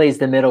plays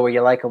the middle where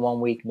you like him 1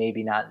 week,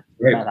 maybe not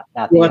the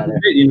other.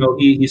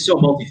 He's so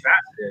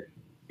multifaceted.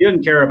 He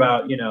doesn't care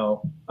about,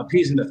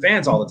 appeasing the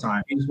fans all the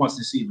time. He just wants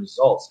to see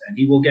results, and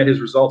he will get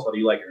his results whether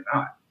you like it or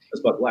not.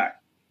 That's Bud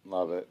Black.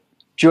 Love it.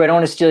 Drew, I don't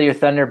want to steal your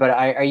thunder, but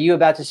are you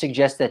about to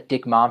suggest that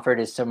Dick Momford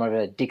is somewhat of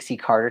a Dixie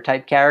Carter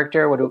type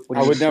character? I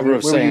would never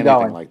have said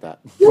anything like that.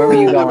 Where were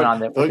you going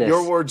on this?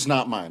 Your words,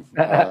 not mine.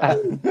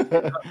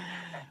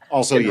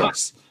 Also,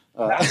 yes.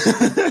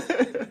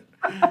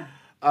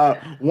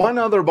 One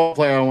other ball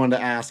player I wanted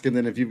to ask, and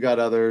then if you've got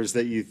others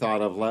that you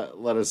thought of,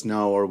 let us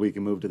know, or we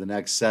can move to the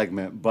next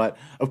segment. But,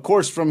 of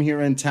course, from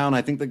here in town,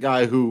 I think the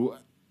guy who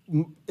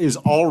is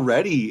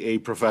already a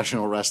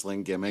professional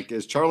wrestling gimmick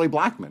is Charlie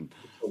Blackman.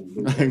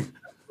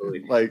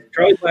 Like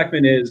Charlie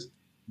Blackman is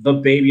the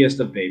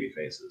babiest of baby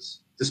faces,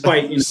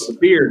 despite the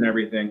beard and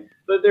everything.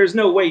 But there's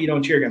no way you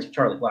don't cheer against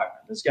Charlie Blackman.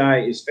 This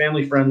guy is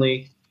family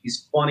friendly.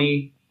 He's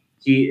funny.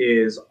 He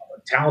is a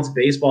talented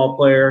baseball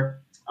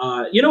player.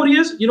 You know what he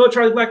is? You know what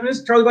Charlie Blackman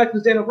is? Charlie Blackman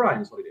is Dan O'Brien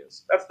is what it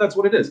is. That's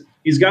what it is.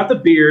 He's got the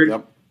beard.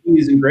 Yep.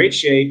 He's in great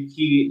shape.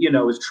 He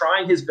is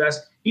trying his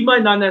best. He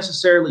might not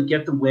necessarily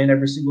get the win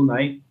every single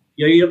night.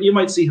 You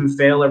might see him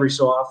fail every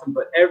so often,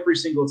 but every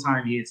single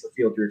time he hits the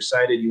field, you're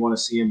excited. You want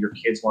to see him. Your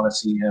kids want to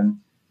see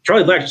him.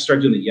 Charlie Black should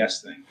start doing the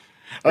yes thing.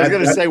 I was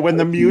going to say, when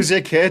the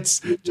music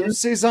hits,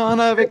 Jesse's on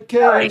a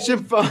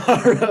vacation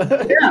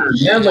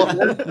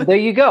there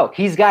you go.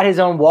 He's got his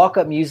own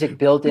walk-up music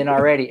built in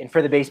already. And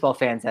for the baseball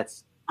fans,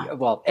 that's,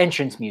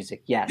 entrance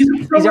music, yes.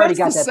 He's already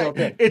got that built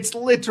in. It's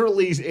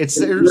literally, it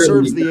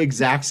serves the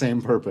exact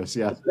same purpose,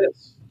 yeah.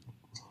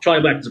 Charlie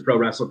Black is a pro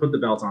wrestler. Put the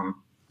belt on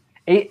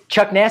him.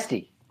 Chuck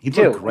Nasty. He'd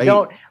look great.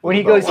 When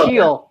he goes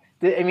heel,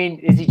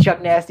 is he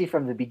Chuck Nasty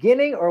from the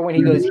beginning, or when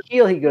he goes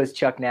heel, he goes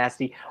Chuck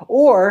Nasty?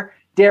 Or,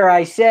 dare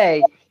I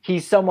say,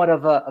 he's somewhat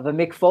of a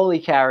Mick Foley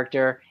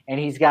character, and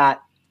he's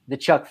got the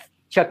Chuck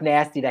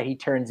Nasty that he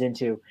turns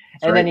into.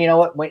 And then, you know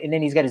what? And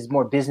then he's got his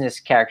more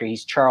business character.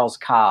 He's Charles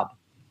Cobb.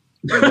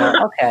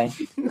 Okay.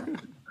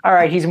 All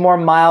right. He's more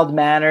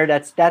mild-mannered.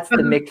 That's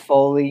the Mick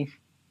Foley.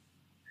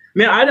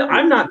 Man,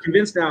 I'm not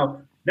convinced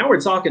now. Now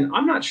we're talking.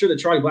 I'm not sure that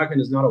Charlie Blackman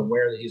is not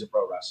aware that he's a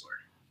pro wrestler.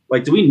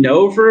 Like, do we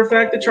know for a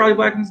fact that Charlie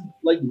Blackman's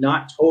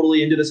not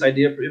totally into this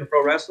idea of being a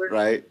pro wrestler?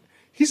 Right.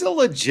 He's a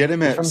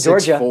legitimate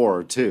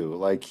 6'4", too.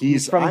 Like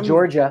he's from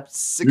Georgia,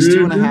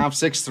 6'2" and a half,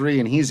 6'3",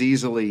 and he's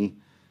easily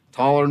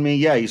taller than me.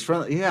 Yeah, he's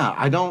from. Yeah,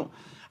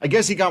 I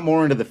guess he got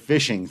more into the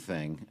fishing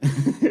thing.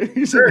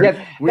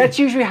 That's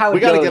usually how it goes. We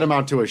got to get him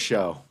out to a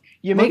show.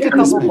 You make a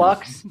couple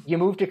bucks, you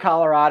move to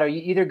Colorado, you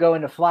either go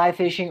into fly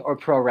fishing or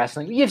pro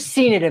wrestling. You've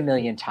seen it a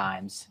million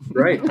times.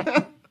 Right.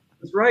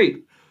 That's right.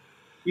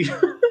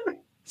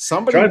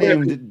 Somebody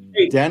named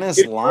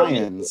Dennis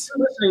Lyons.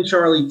 You're listening,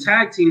 Charlie,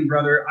 tag team,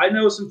 brother. I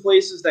know some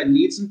places that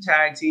need some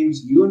tag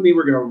teams. You and me,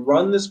 we're going to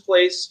run this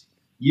place.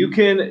 You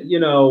can,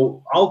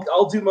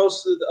 I'll do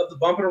most of the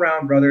bumping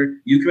around, brother.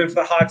 You come in for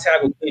the hot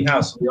tag with Clean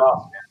House. It'll be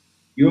awesome, man.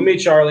 You and me,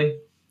 Charlie.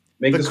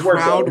 Make this work.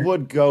 The crowd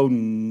would go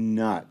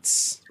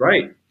nuts. That's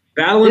right.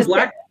 Battle in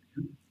Black.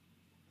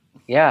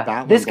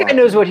 This guy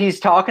knows what he's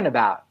talking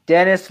about.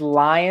 Dennis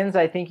Lyons,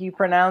 I think you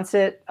pronounce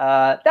it.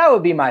 That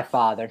would be my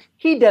father.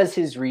 He does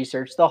his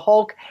research. The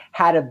Hulk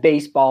had a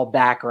baseball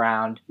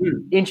background,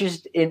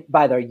 interest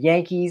by the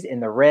Yankees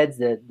and the Reds,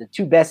 the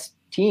two best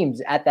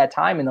teams at that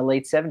time in the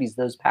late 70s,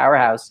 those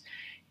powerhouse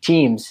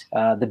teams,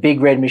 the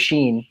Big Red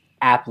Machine,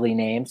 aptly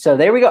named. So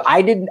there we go.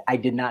 I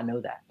did not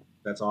know that.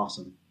 That's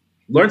awesome.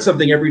 Learn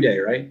something every day,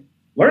 right?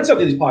 Learn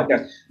something in these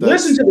podcasts.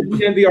 Listen to the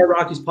DNVR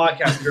Rockies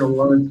podcast. You're going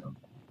to learn something.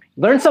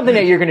 Learn something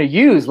that you're going to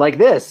use, like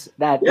this,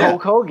 that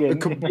Hulk Hogan.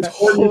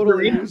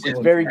 It's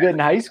very good in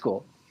high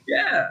school.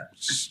 Yeah.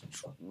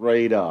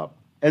 Straight up.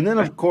 And then,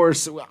 of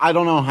course, I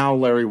don't know how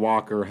Larry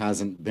Walker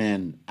hasn't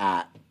been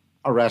at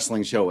a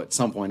wrestling show at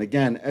some point.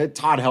 Again,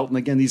 Todd Helton,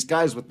 again, these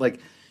guys with,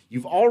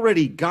 you've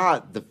already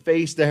got the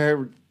face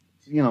there,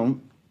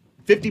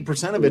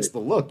 50% of it's the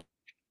look.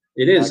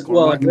 It is. The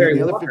other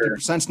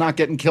 50%'s not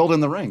getting killed in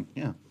the ring.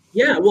 Yeah.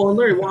 Yeah, well, and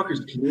Larry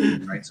Walker's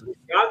Canadian, right? So he's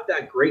got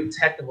that great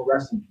technical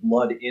wrestling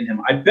blood in him.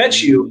 I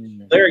bet you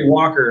Larry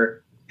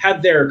Walker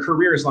had their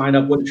careers lined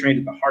up, would have trained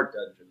at the Hart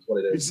Dungeon, is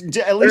what it is.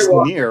 At least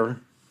near.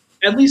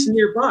 At least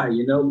nearby,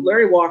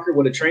 Larry Walker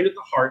would have trained at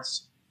the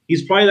Harts.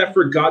 He's probably that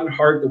forgotten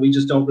Hart that we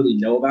just don't really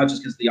know about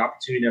just because the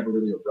opportunity never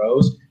really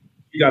arose.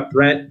 You got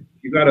Brett,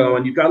 you got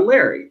Owen, you got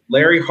Larry.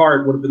 Larry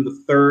Hart would have been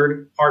the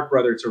third Hart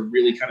brother to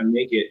really kind of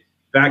make it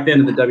back then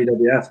in the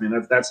WWF,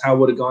 man. That's how it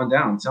would have gone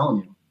down, I'm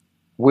telling you.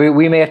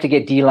 We may have to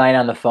get D-Line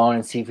on the phone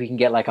and see if we can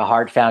get a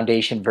Hart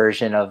Foundation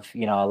version of,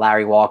 a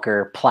Larry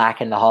Walker plaque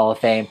in the Hall of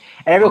Fame.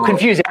 And it'll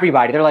confuse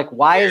everybody. They're like,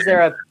 why is there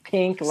a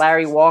pink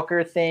Larry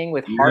Walker thing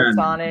with hearts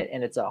on it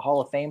and it's a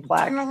Hall of Fame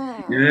plaque?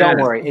 Yeah. Don't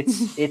worry.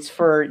 It's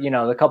for,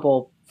 the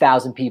couple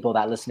thousand people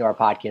that listen to our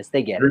podcast.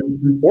 They get it.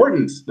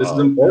 This is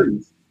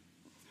important.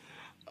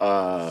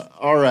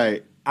 All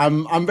right.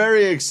 I'm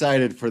very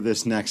excited for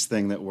this next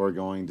thing that we're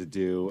going to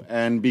do,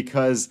 and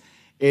because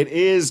it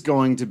is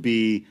going to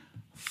be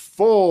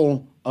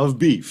full of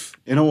beef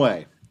in a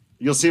way.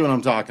 You'll see what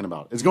I'm talking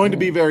about. It's going to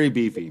be very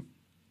beefy.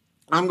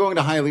 I'm going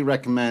to highly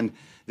recommend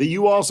that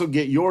you also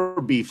get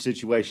your beef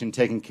situation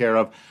taken care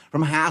of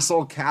from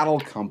Hassel Cattle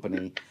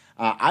Company.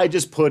 I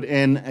just put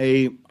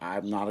in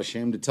I'm not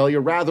ashamed to tell you,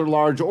 rather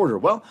large order.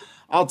 Well,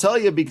 I'll tell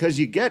you because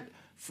you get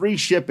free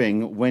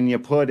shipping when you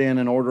put in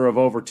an order of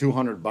over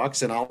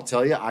 $200, and I'll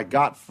tell you, I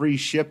got free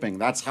shipping.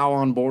 That's how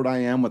on board I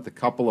am with a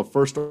couple of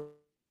first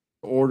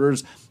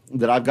orders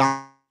that I've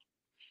got.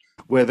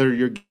 Whether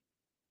you're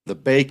the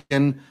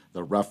bacon,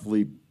 the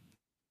roughly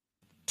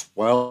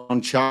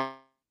 12 chuck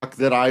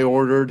that I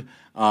ordered,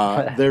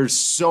 there's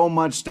so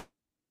much.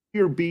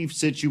 Your beef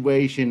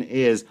situation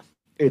is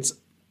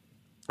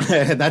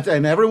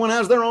and everyone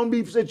has their own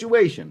beef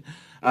situation.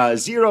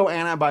 0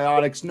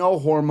 antibiotics, no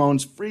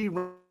hormones, free.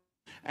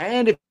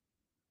 And if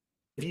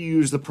you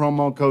use the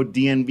promo code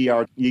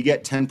DNVR, you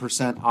get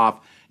 10% off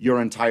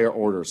your entire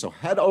order. So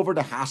head over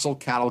to Hassel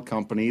Cattle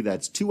Company.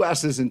 That's 2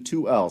 S's and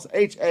 2 L's.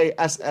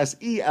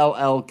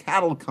 HASSELL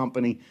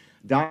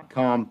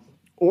cattlecompany.com.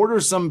 Order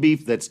some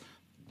beef that's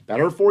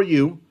better for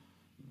you,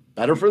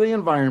 better for the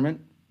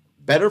environment,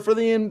 better for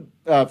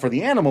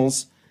the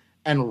animals,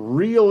 and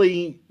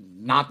really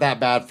not that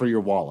bad for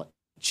your wallet.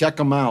 Check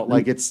them out.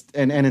 Like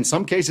and in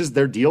some cases,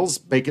 their deals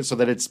make it so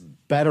that it's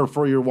better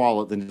for your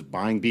wallet than just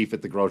buying beef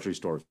at the grocery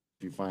store if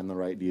you find the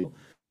right deal.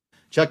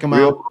 Check them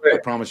out. Quick. I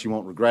promise you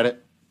won't regret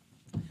it.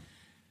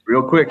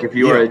 Real quick, if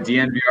you are a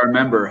DNVR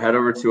member, head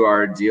over to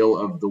our Deal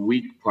of the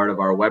Week part of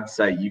our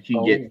website. You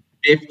can get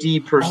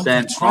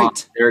 50%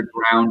 off their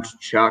ground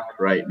chuck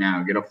right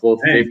now. Get a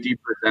full 50%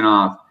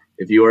 off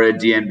if you are a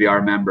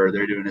DNVR member.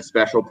 They're doing a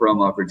special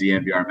promo for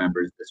DNVR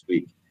members this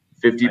week.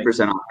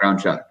 50% off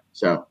ground chuck.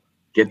 So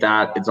get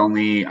that. It's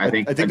only, I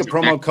think the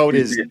promo code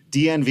is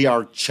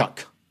DNVR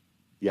Chuck.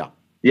 Yeah.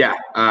 Yeah.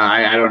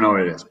 I don't know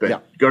what it is,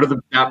 but go to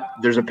the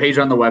app. There's a page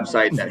on the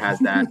website that has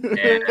that.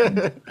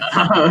 And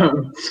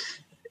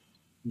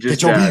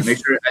just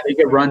make sure. I think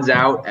it runs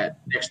out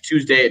at next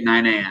Tuesday at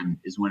 9 a.m.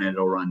 is when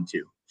it'll run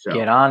too. So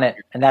get on it.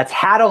 And that's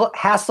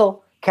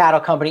Hassel Cattle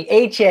Company.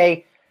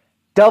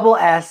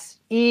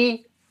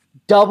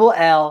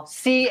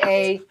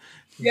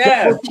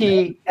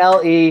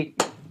 HASSELLCATTLE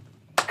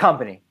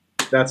Company.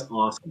 That's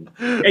awesome.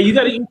 Hey, you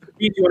got to eat the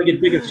beef. You want to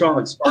get big and strong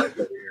like Spark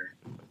over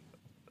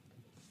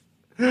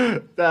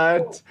here.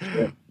 That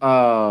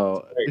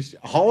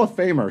Hall of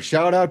Famer.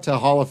 Shout out to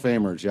Hall of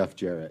Famer Jeff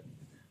Jarrett.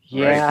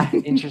 Yeah,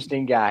 right?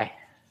 Interesting guy.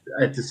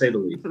 To say the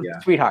least, yeah.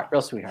 Sweetheart,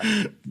 real sweetheart.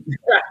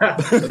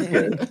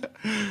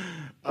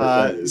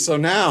 So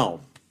now,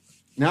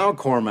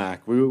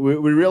 Cormac, we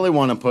really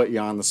want to put you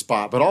on the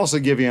spot, but also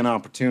give you an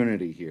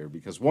opportunity here,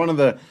 because one of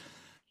the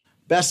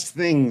best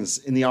things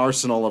in the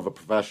arsenal of a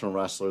professional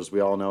wrestler, as we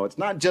all know, it's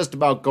not just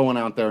about going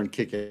out there and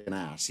kicking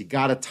ass. You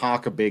got to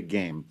talk a big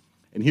game.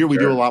 And here we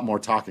do a lot more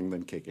talking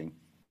than kicking.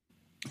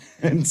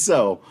 And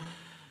so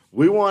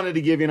we wanted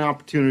to give you an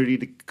opportunity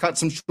to cut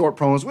some short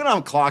promos. We don't have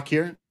a clock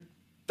here.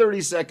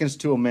 30 seconds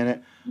to a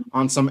minute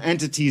on some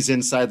entities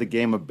inside the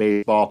game of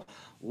baseball.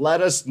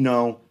 Let us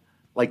know,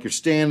 like you're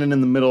standing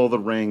in the middle of the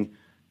ring.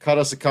 Cut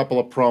us a couple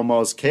of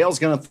promos. Kale's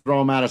going to throw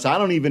them at us. I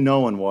don't even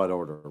know in what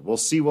order. We'll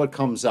see what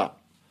comes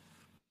up.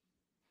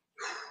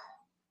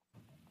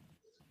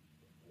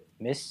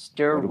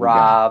 Mr.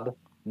 Rob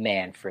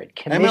Manfred,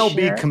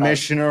 MLB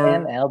Commissioner.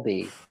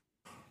 MLB.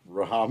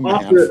 Rob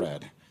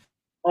Manfred.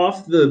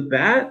 Off the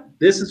bat,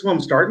 this is who I'm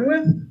starting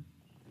with?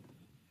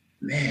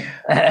 Man.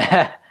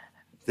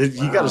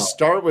 You got to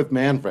start with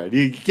Manfred.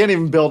 You can't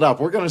even build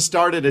up. We're going to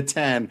start at a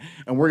 10,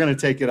 and we're going to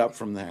take it up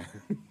from there.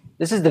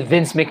 This is the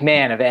Vince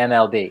McMahon of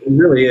MLB. It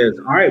really is.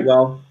 All right,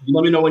 well, you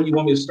let me know when you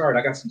want me to start.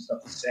 I got some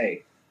stuff to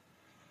say.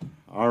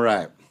 All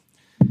right.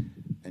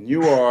 And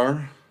you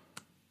are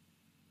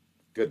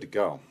good to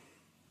go.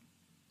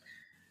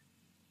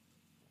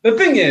 The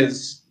thing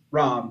is,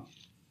 Rob,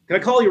 can I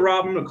call you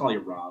Rob? I'm going to call you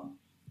Rob.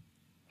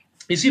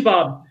 You see,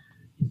 Bob,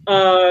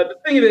 the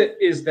thing of it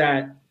is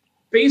that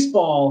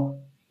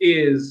baseball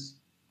is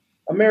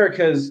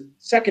America's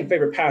second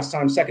favorite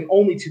pastime, second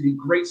only to the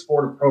great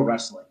sport of pro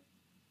wrestling,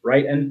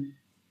 right? And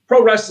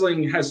pro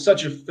wrestling has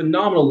such a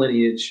phenomenal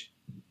lineage,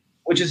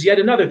 which is yet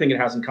another thing it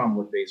has in common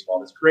with baseball,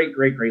 this great,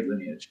 great, great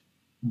lineage.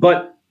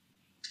 But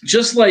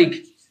just like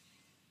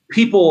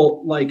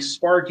people like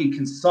Sparky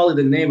can sully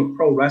the name of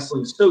pro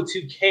wrestling, so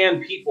too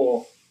can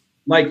people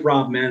like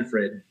Rob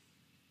Manfred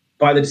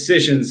by the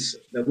decisions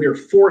that we are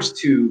forced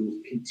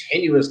to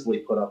continuously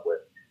put up with.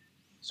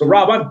 So,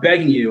 Rob, I'm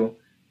begging you,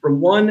 from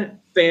one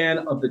fan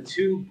of the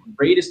two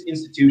greatest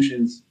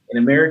institutions in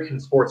American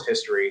sports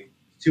history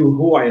to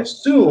who I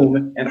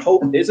assume and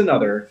hope is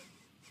another,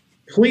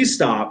 please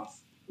stop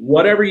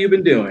whatever you've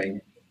been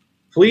doing.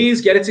 Please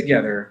get it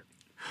together.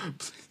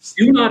 Please.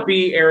 Do not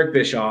be Eric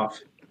Bischoff.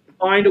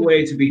 Find a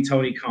way to be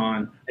Tony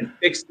Khan and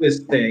fix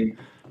this thing.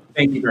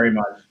 Thank you very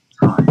much.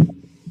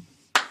 Time.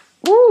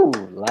 Woo,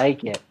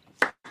 like it.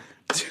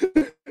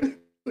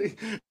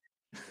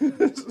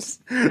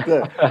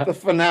 the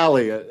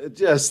finale,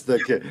 just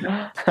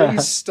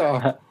please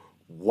stop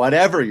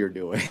whatever you're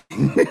doing.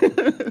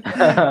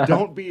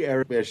 Don't be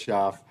Eric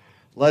Bischoff.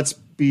 Let's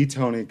be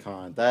Tony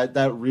Khan.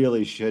 That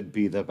really should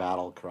be the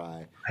battle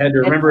cry. I had to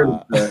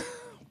remember the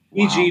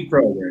PG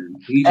program.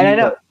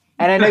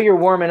 And I know you're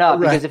warming up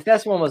because if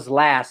this one was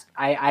last,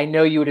 I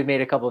know you would have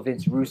made a couple of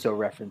Vince Russo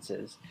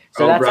references.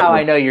 So that's how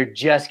I know you're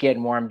just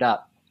getting warmed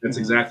up. That's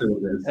exactly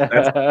what it is.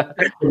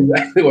 That's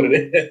exactly what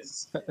it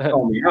is.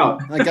 Call me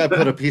out. That guy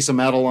put a piece of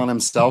metal on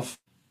himself.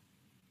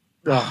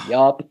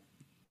 Yup.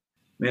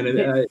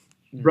 Man,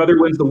 brother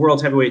wins the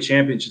world heavyweight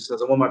championship.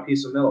 Says I won my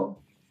piece of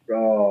metal.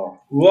 Oh,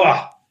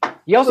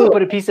 You also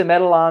put a piece of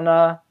metal on.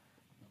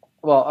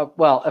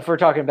 Well, if we're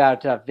talking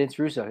about Vince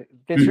Russo,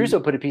 Russo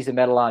put a piece of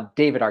metal on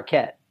David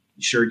Arquette.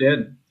 He sure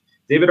did.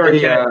 David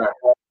Arquette.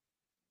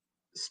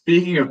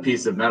 Speaking of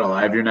piece of metal,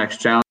 I have your next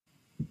challenge.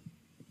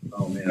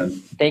 Oh man!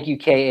 Thank you,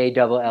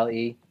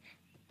 KALLE.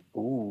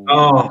 Ooh.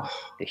 Oh,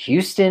 the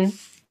Houston.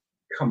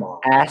 Come on.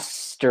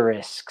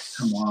 Asterisks.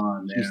 Come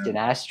on, man. Houston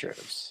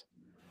Astros.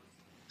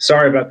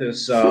 Sorry about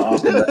this,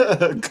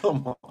 Austin.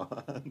 Come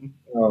on.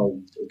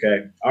 Oh,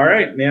 okay. All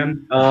right,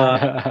 man.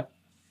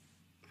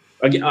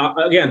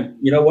 Again,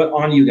 you know what?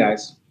 On you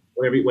guys.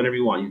 Whenever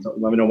you want. You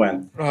let me know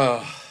when.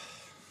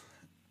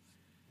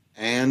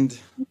 And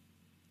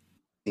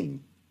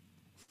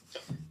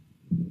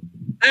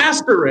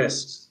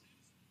asterisks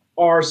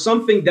are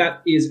something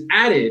that is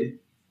added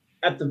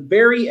at the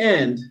very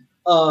end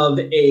of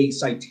a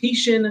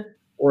citation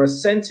or a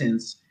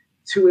sentence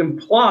to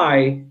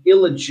imply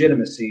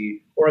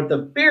illegitimacy, or at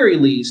the very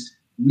least,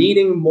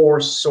 needing more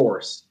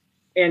source.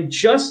 And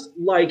just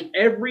like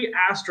every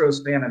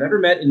Astros fan I've ever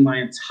met in my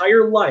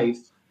entire life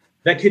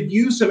that could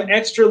use some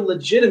extra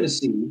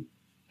legitimacy,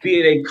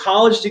 be it a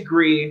college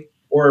degree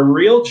or a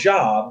real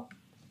job,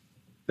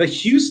 the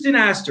Houston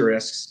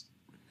Asterisks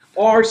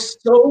are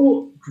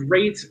so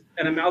great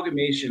an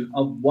amalgamation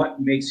of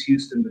what makes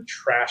Houston the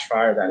trash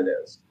fire that it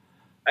is.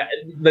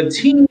 The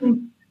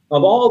team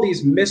of all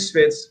these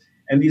misfits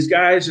and these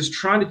guys just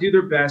trying to do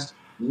their best,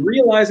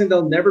 realizing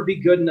they'll never be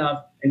good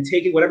enough and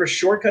taking whatever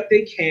shortcut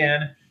they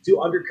can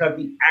to undercut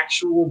the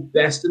actual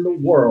best in the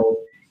world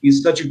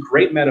is such a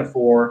great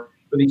metaphor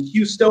for the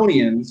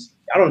Houstonians.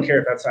 I don't care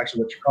if that's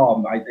actually what you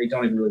call them. They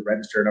don't even really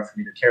register enough for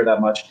me to care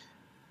that much.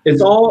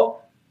 It's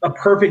all a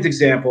perfect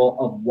example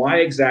of why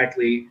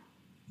exactly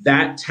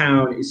that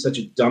town is such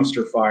a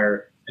dumpster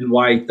fire, and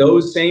why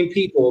those same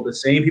people, the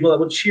same people that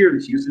will cheer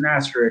the Houston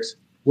Asterisks,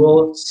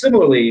 will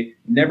similarly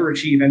never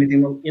achieve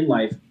anything in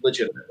life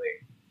legitimately.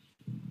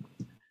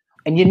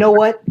 And you know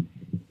what?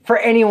 For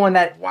anyone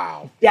that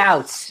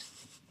doubts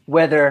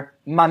whether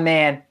my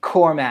man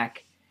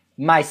Cormac,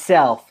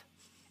 myself,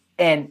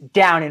 and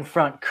down in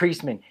front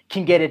Kreisman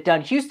can get it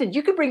done, Houston,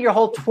 you could bring your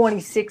whole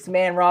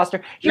 26-man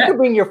roster. You could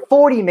bring your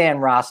 40-man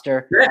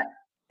roster,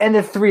 and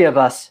the three of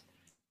us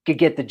could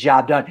get the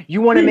job done.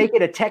 You want to make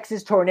it a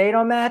Texas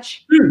tornado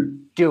match?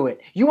 Do it.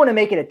 You want to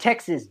make it a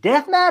Texas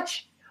death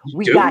match?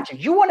 We got you.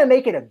 You want to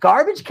make it a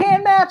garbage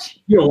can match?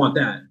 You don't want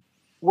that.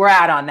 We're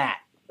out on that.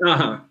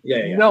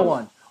 Yeah. No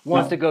one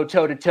wants to go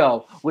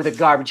toe-to-toe with a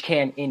garbage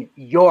can in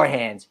your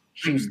hands,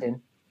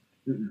 Houston.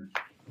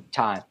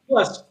 Time.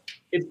 Plus,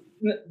 it's,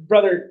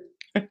 brother,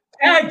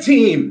 tag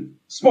team,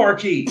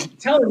 Sparky.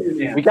 Telling you,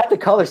 man. We got the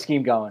color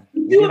scheme going.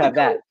 We do have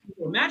that.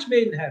 Match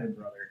made in heaven,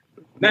 brother.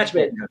 Match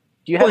made in heaven.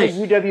 Do you have a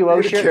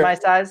UWO shirt in my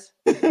size?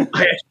 I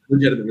actually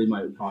legitimately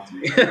might talk to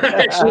me.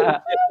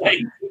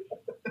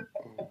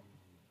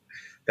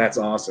 That's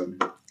awesome.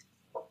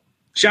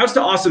 Shouts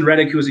to Austin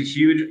Reddick, who is a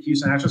huge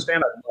Houston Astros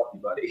fan. I love you,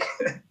 buddy.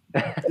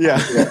 Yeah.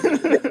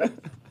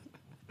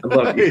 I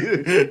love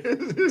you.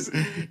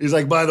 He's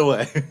like, by the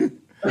way.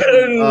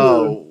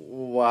 Oh,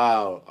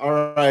 wow.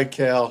 All right,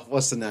 Kale.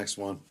 What's the next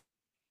one?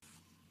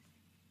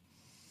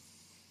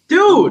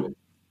 Dude,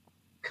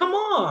 come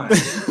on.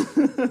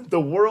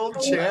 The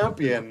world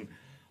champion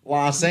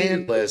Los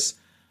Angeles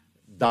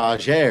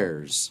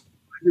Dodgers.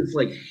 I'm this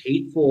like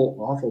hateful,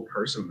 awful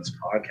person on this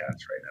podcast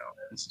right now,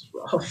 man. This is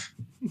rough.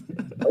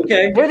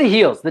 Okay. We're the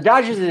heels. The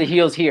Dodgers are the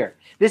heels here.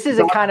 This is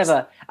a kind of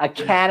a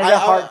Canada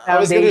Heart Foundation. I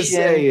was going to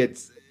say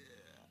it's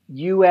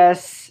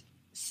U.S.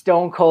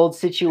 Stone Cold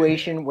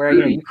situation where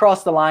you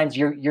cross the lines,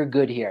 you're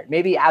good here.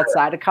 Maybe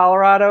outside of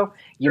Colorado,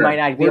 you might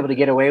not be able to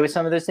get away with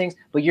some of those things,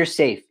 but you're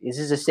safe. This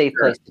is a safe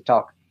place to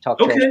talk trash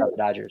about the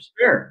Dodgers.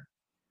 Fair.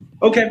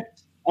 Okay.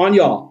 On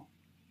y'all.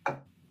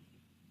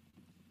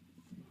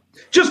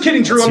 Just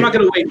kidding, Drew. I'm not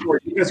going to wait for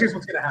it because here's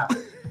what's going to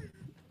happen.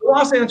 The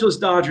Los Angeles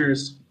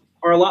Dodgers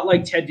are a lot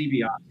like Ted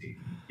DiBiase.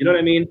 You know what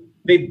I mean?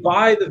 They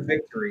buy the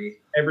victory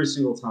every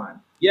single time.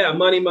 Yeah,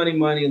 money,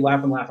 laughing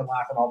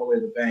all the way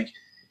to the bank.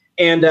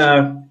 And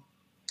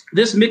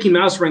this Mickey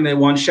Mouse ring they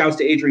won, shouts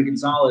to Adrian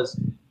Gonzalez,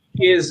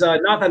 is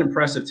not that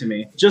impressive to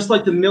me. Just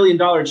like the $1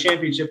 million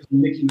championship, the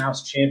Mickey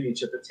Mouse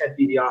championship that Ted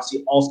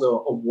DiBiase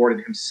also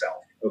awarded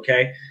himself,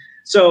 okay?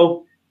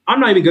 So I'm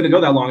not even going to go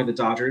that long at the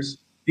Dodgers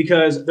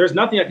because there's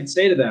nothing I can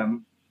say to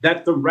them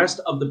that the rest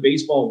of the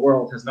baseball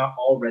world has not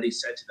already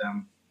said to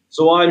them.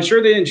 So while I'm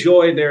sure they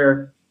enjoy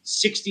their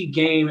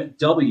 60-game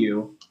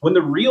W when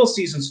the real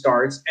season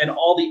starts and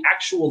all the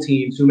actual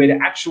teams who made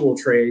actual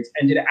trades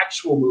and did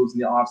actual moves in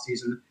the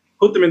offseason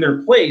put them in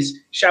their place,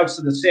 shouts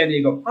to the San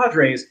Diego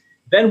Padres,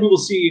 then we will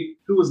see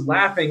who was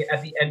laughing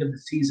at the end of the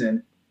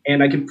season.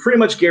 And I can pretty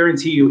much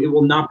guarantee you it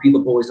will not be the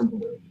boys in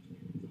blue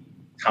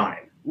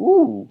time.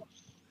 Ooh.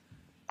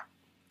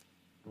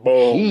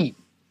 Boom. Heat.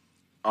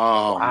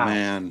 Oh, wow.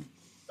 Man.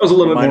 That was a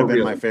little bit might more have been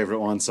real. my favorite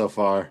one so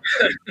far.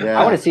 Yeah.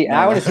 I want to see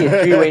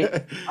a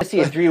three-way. I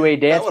see a three-way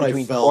dance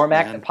between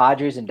Cormac, man. the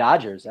Padres, and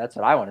Dodgers. That's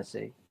what I want to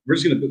see. We're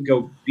just gonna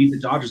go beat the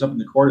Dodgers up in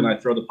the court, and I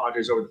throw the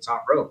Padres over the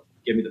top rope.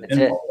 Give me the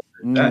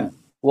pinball.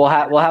 We'll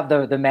have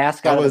the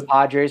mascot of the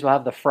Padres. We'll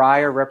have the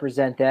Friar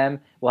represent them.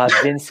 We'll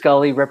have Vin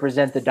Scully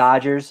represent the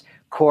Dodgers.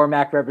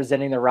 Cormac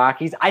representing the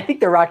Rockies. I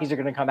think the Rockies are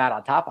going to come out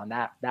on top on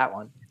that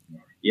one.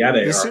 Yeah,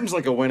 they This are. seems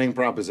like a winning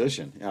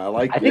proposition. Yeah,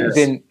 I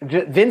think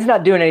Vin's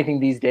not doing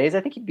anything these days.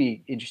 I think he'd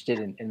be interested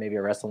in maybe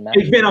a wrestling match.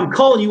 Hey, Vin, I'm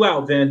calling you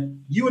out,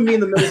 Vin. You and me in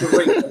the middle of the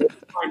ring. Let's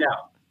find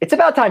out. It's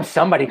about time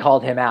somebody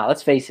called him out.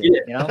 Let's face it. Yeah.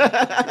 You know.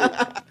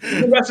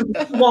 The rest of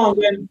it too long,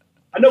 Vin.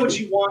 I know what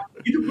you want.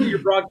 You complete your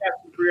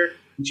broadcasting career,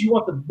 but you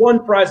want the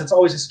one prize that's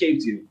always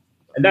escaped you,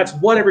 and that's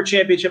whatever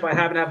championship I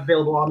happen to have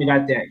available on me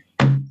that day.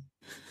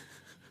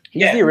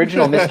 He's the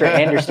original Mr.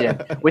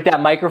 Anderson with that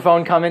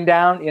microphone coming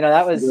down. You know,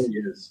 that was. Really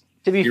is.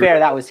 To be fair,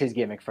 that was his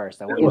gimmick first.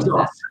 Though.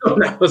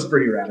 That was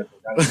pretty radical.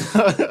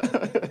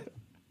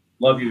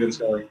 Love you, Vin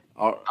Scully.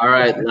 All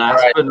right,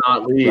 last but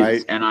not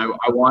least, and I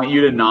want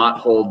you to not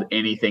hold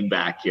anything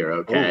back here,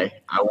 okay? Ooh.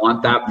 I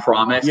want that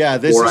promise. Yeah,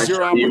 this is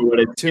your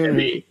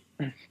opportunity.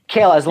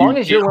 Kale, as long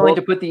as you're willing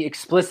to put the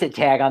explicit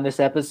tag on this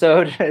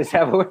episode, is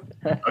that what?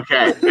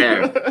 Okay,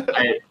 fair.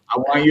 I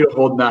want you to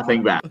hold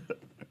nothing back.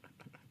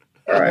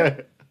 All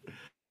right.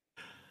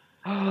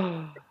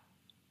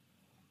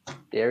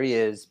 There he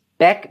is.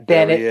 Beck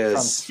Bennett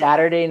from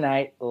Saturday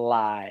Night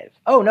Live.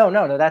 Oh,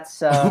 no.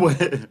 That's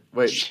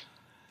wait.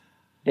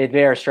 They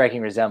bear a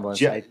striking resemblance.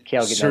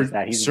 Kale knows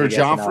that. He's Sir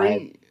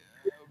Joffrey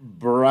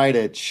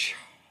Bridich,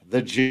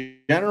 the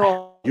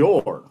general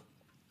your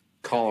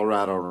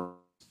Colorado.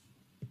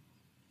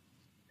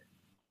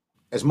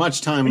 As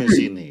much time as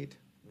you need,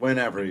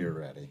 whenever you're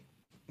ready.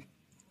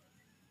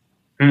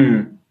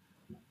 You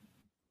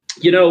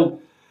know,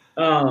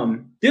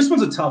 this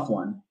one's a tough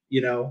one,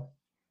 you know,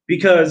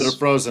 because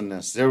the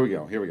frozenness. Here we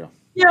go.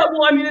 Yeah,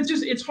 well, I mean,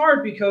 it's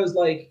hard because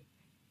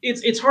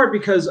it's hard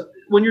because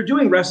when you're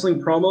doing wrestling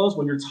promos,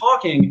 when you're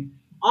talking,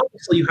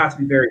 obviously you have to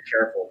be very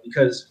careful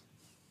because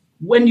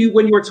when you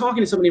are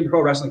talking to somebody in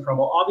pro wrestling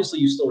promo, obviously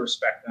you still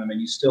respect them and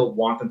you still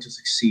want them to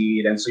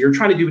succeed, and so you're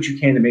trying to do what you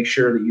can to make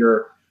sure that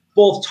you're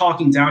both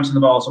talking down to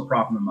them, but also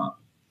propping them up.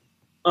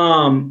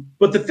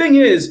 But the thing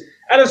is,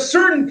 at a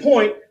certain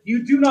point,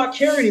 you do not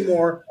care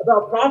anymore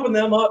about propping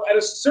them up. At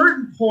a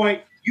certain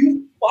point,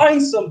 you find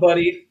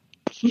somebody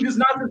who does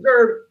not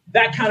deserve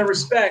that kind of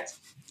respect.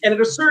 And at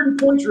a certain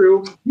point,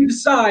 Drew, you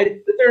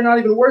decide that they're not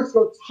even worth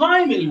your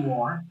time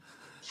anymore.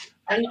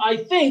 And I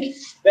think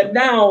that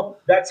now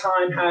that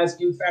time has,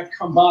 in fact,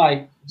 come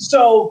by.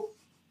 So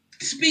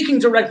speaking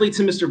directly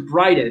to Mr.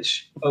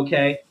 Bridich,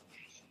 okay,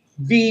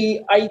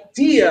 the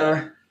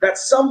idea that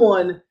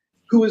someone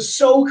who is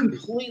so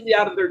completely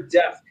out of their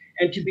depth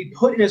and can be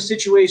put in a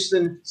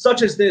situation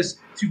such as this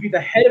to be the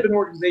head of an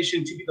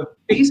organization, to be the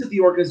face of the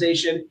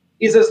organization,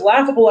 is as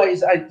laughable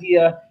as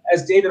idea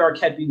as David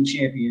Arquette being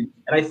champion.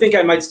 And I think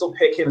I might still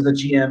pick him as a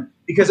GM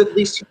because at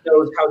least he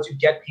knows how to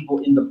get people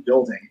in the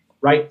building,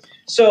 right?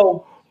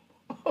 So,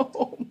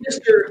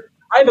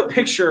 I have a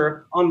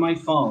picture on my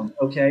phone,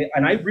 okay?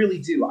 And I really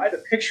do. I have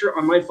a picture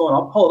on my phone.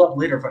 I'll pull it up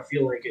later if I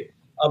feel like it.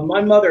 Of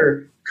my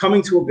mother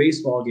coming to a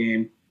baseball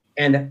game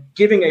and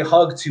giving a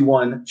hug to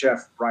one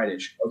Jeff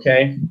Bridich,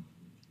 okay?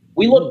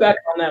 We look back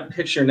on that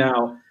picture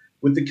now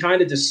with the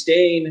kind of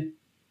disdain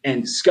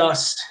and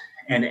disgust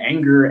and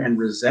anger and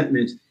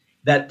resentment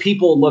that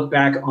people look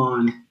back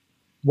on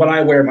when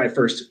I wear my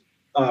first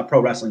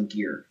pro wrestling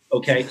gear,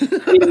 okay?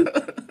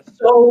 It's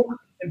so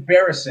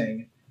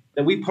embarrassing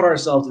that we put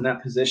ourselves in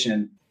that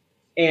position.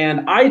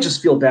 And I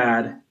just feel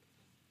bad,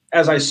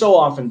 as I so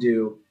often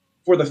do,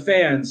 for the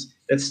fans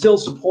that still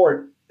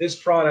support this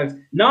product,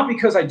 not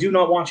because I do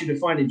not want you to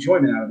find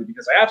enjoyment out of it,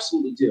 because I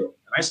absolutely do.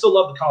 And I still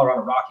love the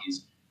Colorado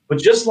Rockies. But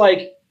just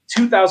like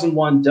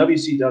 2001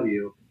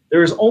 WCW,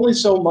 there is only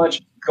so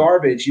much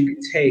garbage you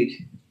can take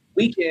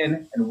week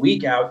in and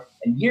week out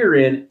and year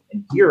in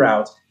and year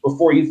out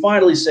before you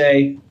finally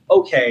say,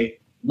 okay,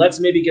 let's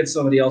maybe get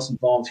somebody else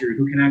involved here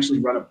who can actually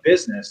run a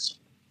business.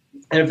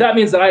 And if that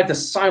means that I have to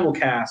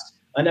simulcast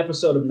an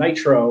episode of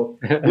Nitro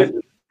with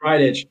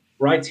Bridich,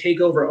 where I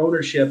take over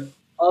ownership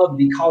of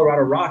the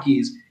Colorado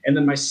Rockies, and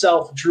then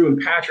myself, Drew, and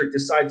Patrick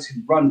decide to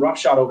run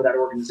roughshod over that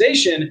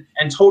organization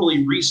and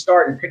totally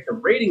restart and pick the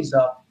ratings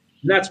up,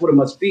 and that's what it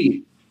must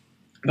be.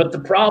 But the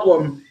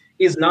problem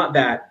is not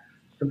that.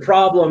 The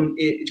problem,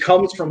 it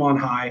comes from on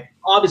high.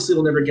 Obviously,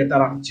 we'll never get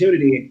that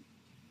opportunity.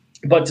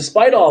 But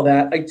despite all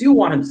that, I do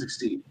want him to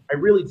succeed. I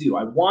really do.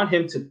 I want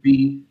him to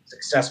be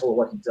successful at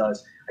what he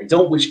does. I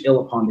don't wish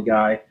ill upon the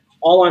guy.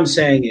 All I'm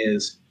saying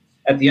is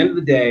at the end of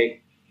the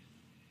day,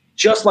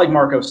 just like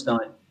Marco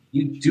Stunt,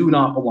 you do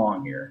not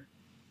belong here.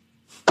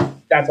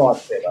 That's all I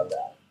have to say about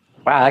that.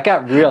 Wow, that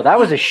got real. That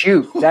was a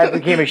shoot. That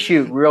became a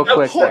shoot real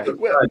quick there.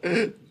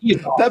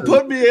 That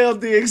put me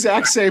on the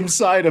exact same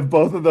side of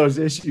both of those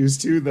issues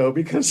too, though,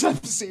 because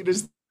I'm seen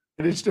as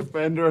the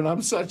defender, and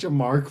I'm such a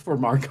mark for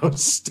Marco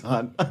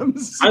Stunt. I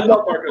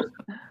love Marco Stunt.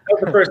 That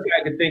was the first thing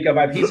I could think of.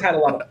 He's had a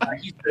lot of fun.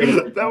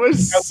 That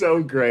was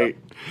so great.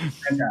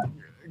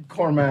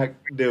 Cormac,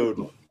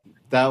 dude,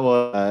 that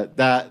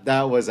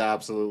was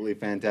absolutely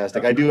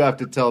fantastic. I do have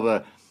to tell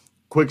the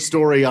quick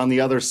story on the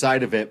other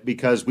side of it,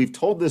 because we've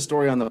told this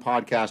story on the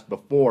podcast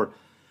before,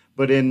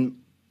 but in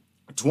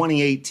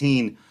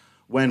 2018,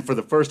 when for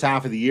the first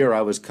half of the year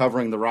I was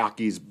covering the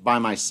Rockies by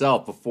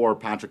myself before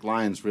Patrick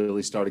Lyons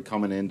really started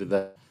coming into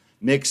the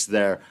mix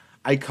there,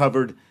 I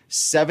covered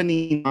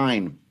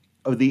 79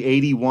 of the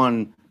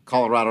 81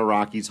 Colorado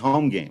Rockies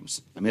home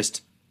games. I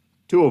missed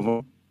 2 of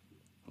them.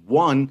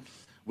 One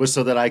was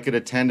so that I could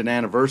attend an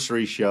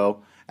anniversary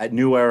show at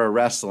New Era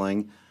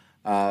Wrestling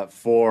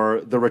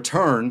for the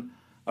return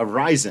of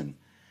Ryzen.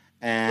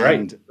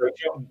 And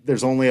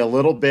there's only a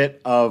little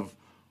bit of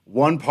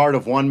one part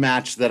of one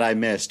match that I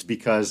missed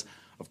because,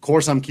 of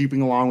course, I'm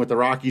keeping along with the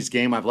Rockies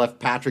game. I've left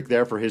Patrick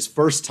there for his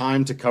first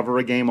time to cover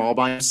a game all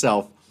by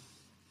himself.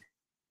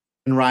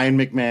 And Ryan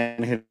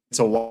McMahon hits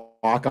a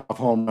walk-off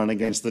home run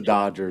against the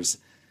Dodgers.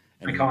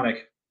 And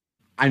iconic.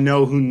 I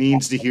know who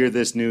needs to hear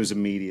this news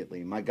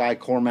immediately. My guy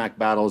Cormac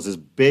Battles is a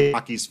big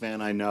Rockies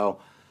fan, I know.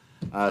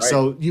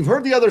 So you've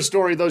heard the other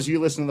story, those of you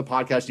listening to the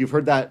podcast, you've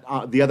heard that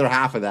the other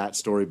half of that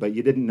story, but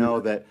you didn't know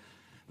that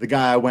the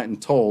guy I went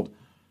and told,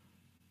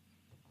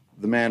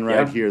 the man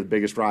right here, the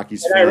biggest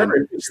Rockies fan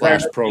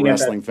 / pro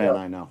wrestling fan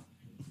I know.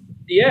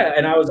 Yeah,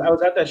 and I was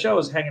at that show, I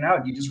was hanging out,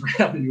 and you just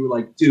ran up and you were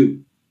like,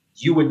 dude,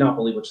 you would not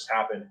believe what just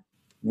happened.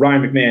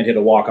 Ryan McMahon hit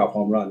a walk-off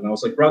home run. And I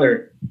was like,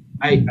 brother,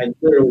 I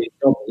literally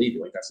don't believe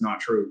you. Like, that's not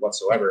true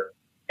whatsoever.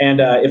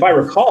 And if I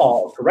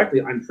recall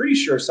correctly, I'm pretty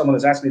sure someone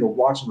has asked me to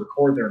watch and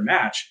record their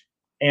match.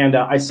 And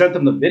I sent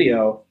them the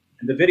video,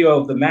 and the video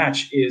of the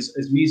match is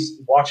me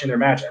watching their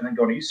match and then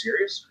going, are you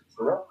serious?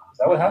 For real? Is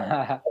that what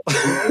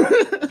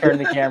happened? Turn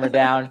the camera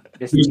down.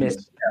 This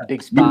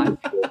big spot.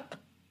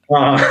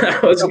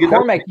 So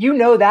Cormac, you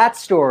know that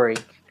story.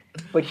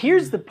 But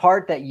here's the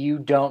part that you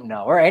don't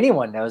know, or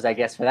anyone knows, I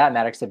guess, for that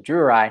matter, except Drew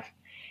or I,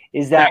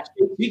 is that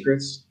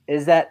secrets.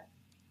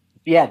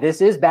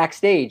 This is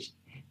backstage.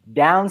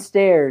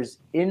 Downstairs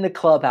in the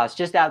clubhouse,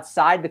 just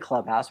outside the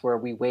clubhouse where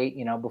we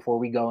wait, before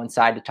we go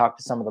inside to talk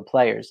to some of the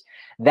players.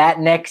 That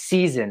next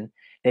season,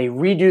 they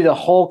redo the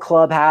whole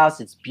clubhouse.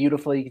 It's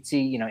beautiful. You can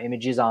see,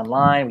 images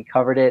online. We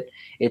covered it.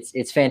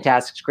 It's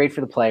fantastic. It's great for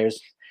the players.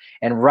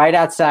 And right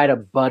outside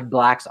of Bud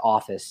Black's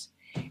office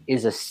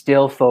is a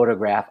still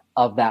photograph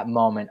of that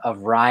moment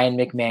of Ryan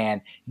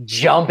McMahon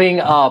jumping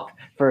up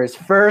for his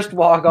first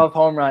walk-off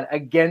home run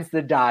against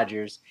the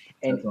Dodgers.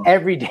 And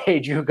every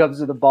day Drew comes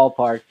to the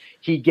ballpark,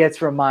 he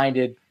gets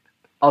reminded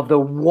of the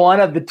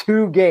one of the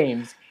 2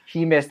 games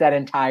he missed that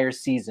entire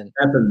season.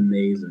 That's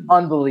amazing.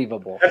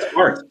 Unbelievable. That's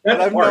art.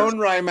 I've known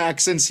Rymac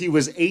since he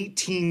was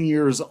 18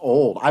 years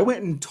old. I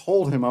went and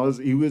told him,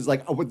 he was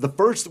like,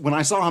 when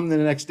I saw him the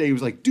next day, he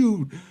was like,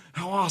 dude,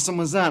 how awesome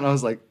was that? And I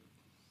was like,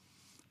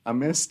 I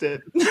missed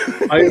it.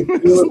 That's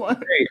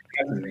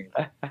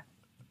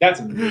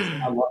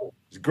amazing. I love it.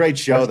 It's a great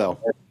show, though.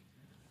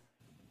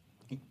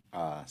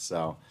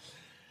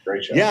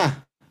 Great show. Yeah.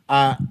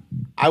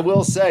 I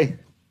will say,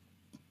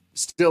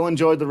 still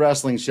enjoyed the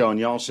wrestling show, and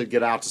y'all should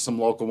get out to some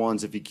local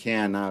ones if you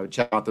can.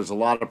 Check out, there's a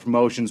lot of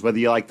promotions, whether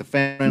you like the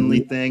fan-friendly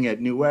thing at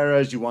New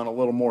Eras, you want a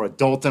little more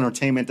adult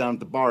entertainment down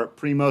at the bar at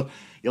Primo,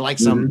 you like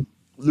some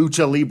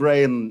lucha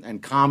libre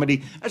and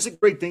comedy. That's a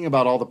great thing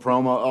about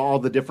all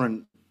the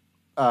different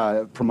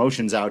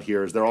promotions out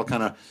here is they're all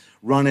kind of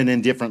running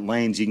in different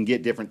lanes. You can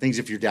get different things.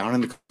 If you're down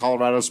in the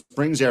Colorado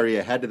Springs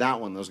area, head to that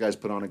one. Those guys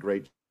put on a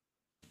great.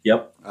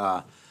 Yep.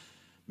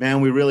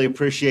 Man, we really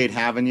appreciate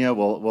having you.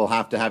 We'll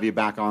have to have you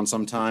back on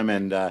sometime.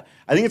 And I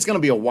think it's going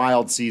to be a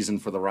wild season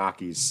for the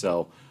Rockies.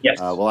 So yes.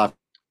 We'll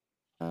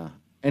have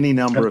any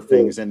number of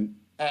things. And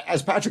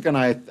as Patrick and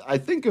I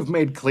think have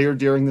made clear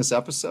during this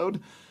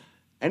episode,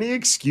 any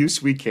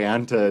excuse we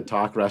can to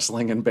talk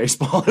wrestling and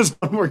baseball is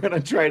what we're going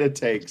to try to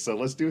take. So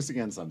let's do this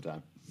again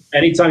sometime.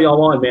 Anytime y'all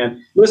want,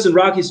 man. Listen,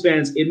 Rockies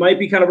fans, it might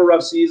be kind of a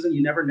rough season.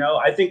 You never know.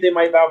 I think they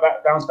might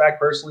bounce back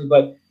personally.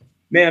 But,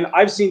 man,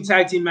 I've seen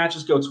tag team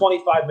matches go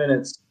 25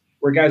 minutes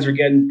where guys are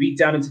getting beat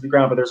down into the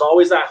ground. But there's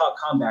always that hot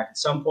comeback at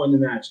some point in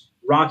the match.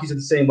 Rockies are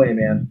the same way,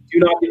 man. Do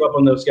not give up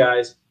on those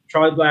guys.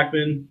 Charlie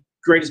Blackmon,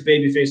 greatest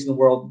babyface in the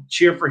world.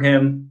 Cheer for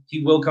him.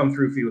 He will come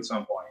through for you at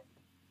some point.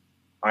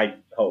 I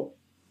hope.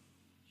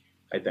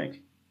 I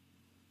think.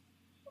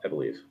 I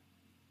believe.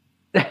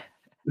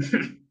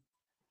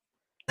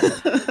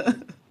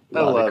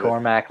 Love it,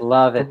 Cormac.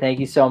 Love it. Thank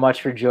you so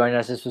much for joining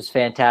us. This was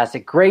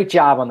fantastic. Great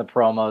job on the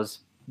promos.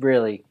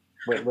 Really,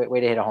 way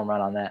to hit a home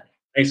run on that.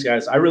 Thanks,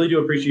 guys. I really do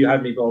appreciate you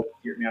having me both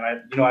here, man. I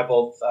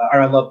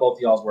love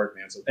both y'all's work,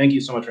 man. So thank you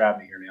so much for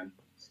having me here, man.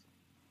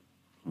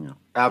 Yeah,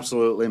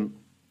 absolutely.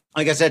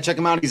 Like I said, check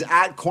him out. He's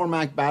at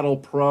Cormac Battle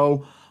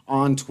Pro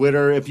on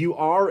Twitter. If you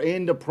are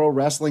into pro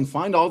wrestling,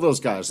 find all those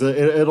guys.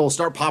 It'll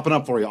start popping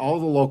up for you. All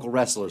the local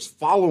wrestlers.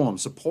 Follow them,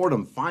 support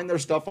them, find their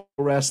stuff on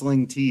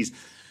Wrestling Tees.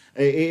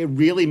 It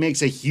really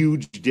makes a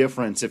huge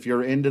difference if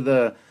you're into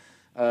the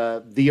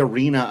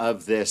arena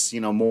of this,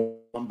 more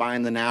than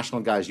buying the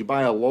national guys. You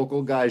buy a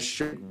local guy's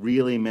shirt,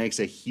 really makes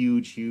a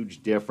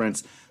huge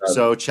difference.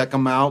 So check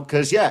them out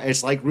because,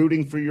 it's like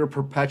rooting for your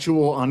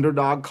perpetual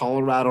underdog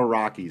Colorado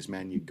Rockies,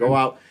 man. You go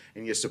out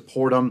and you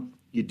support them.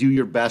 You do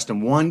your best.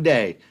 And one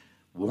day,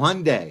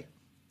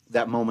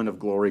 that moment of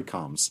glory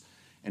comes.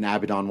 And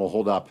Abaddon will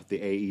hold up the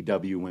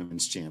AEW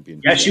Women's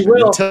Championship. Yeah, she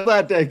will. Until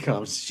that day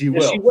comes, she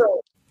will. She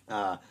will.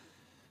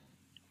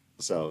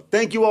 So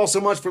thank you all so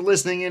much for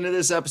listening into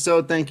this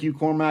episode. Thank you,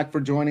 Cormac,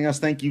 for joining us.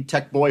 Thank you,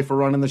 Tech Boy, for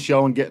running the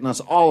show and getting us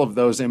all of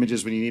those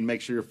images when you need.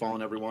 Make sure you're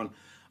following everyone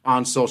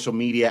on social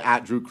media,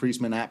 at Drew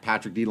Creasman, at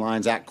Patrick D.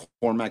 Lyons, at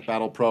Cormac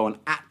Battle Pro, and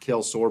at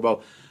Kill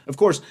Sorbo. Of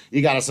course,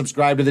 you got to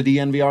subscribe to the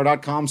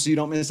DNVR.com so you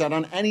don't miss out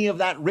on any of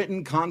that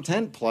written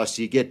content. Plus,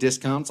 you get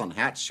discounts on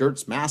hats,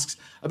 shirts, masks,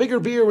 a bigger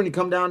beer when you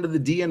come down to the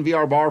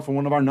DNVR bar for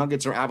one of our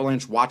Nuggets or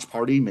Avalanche watch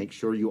party. Make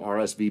sure you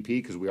RSVP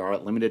because we are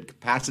at limited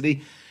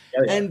capacity.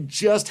 And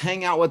just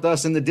hang out with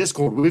us in the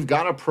Discord. We've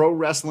got a pro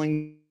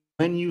wrestling.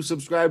 When you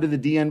subscribe to the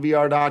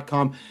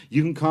DNVR.com,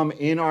 you can come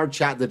in our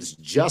chat that's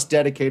just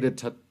dedicated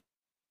to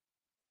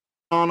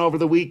on over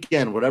the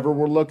weekend, whatever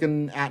we're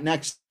looking at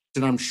next.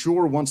 And I'm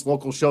sure once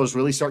local shows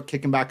really start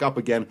kicking back up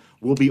again,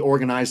 we'll be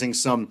organizing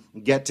some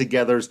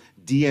get-togethers,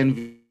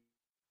 DNV.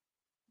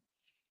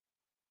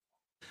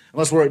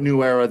 Unless we're at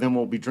New Era, then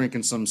we'll be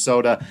drinking some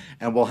soda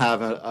and we'll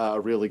have a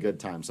really good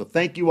time. So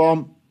thank you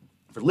all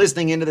for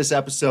listening into this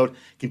episode.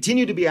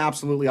 Continue to be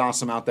absolutely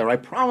awesome out there. I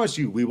promise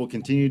you we will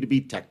continue to be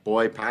Tech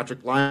Boy,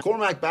 Patrick Lyons,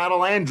 Cormac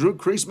Battle, and Drew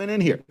Creasman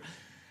in here.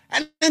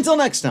 And until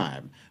next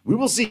time, we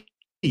will see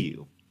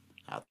you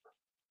out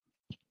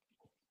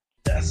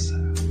there.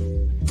 Yes.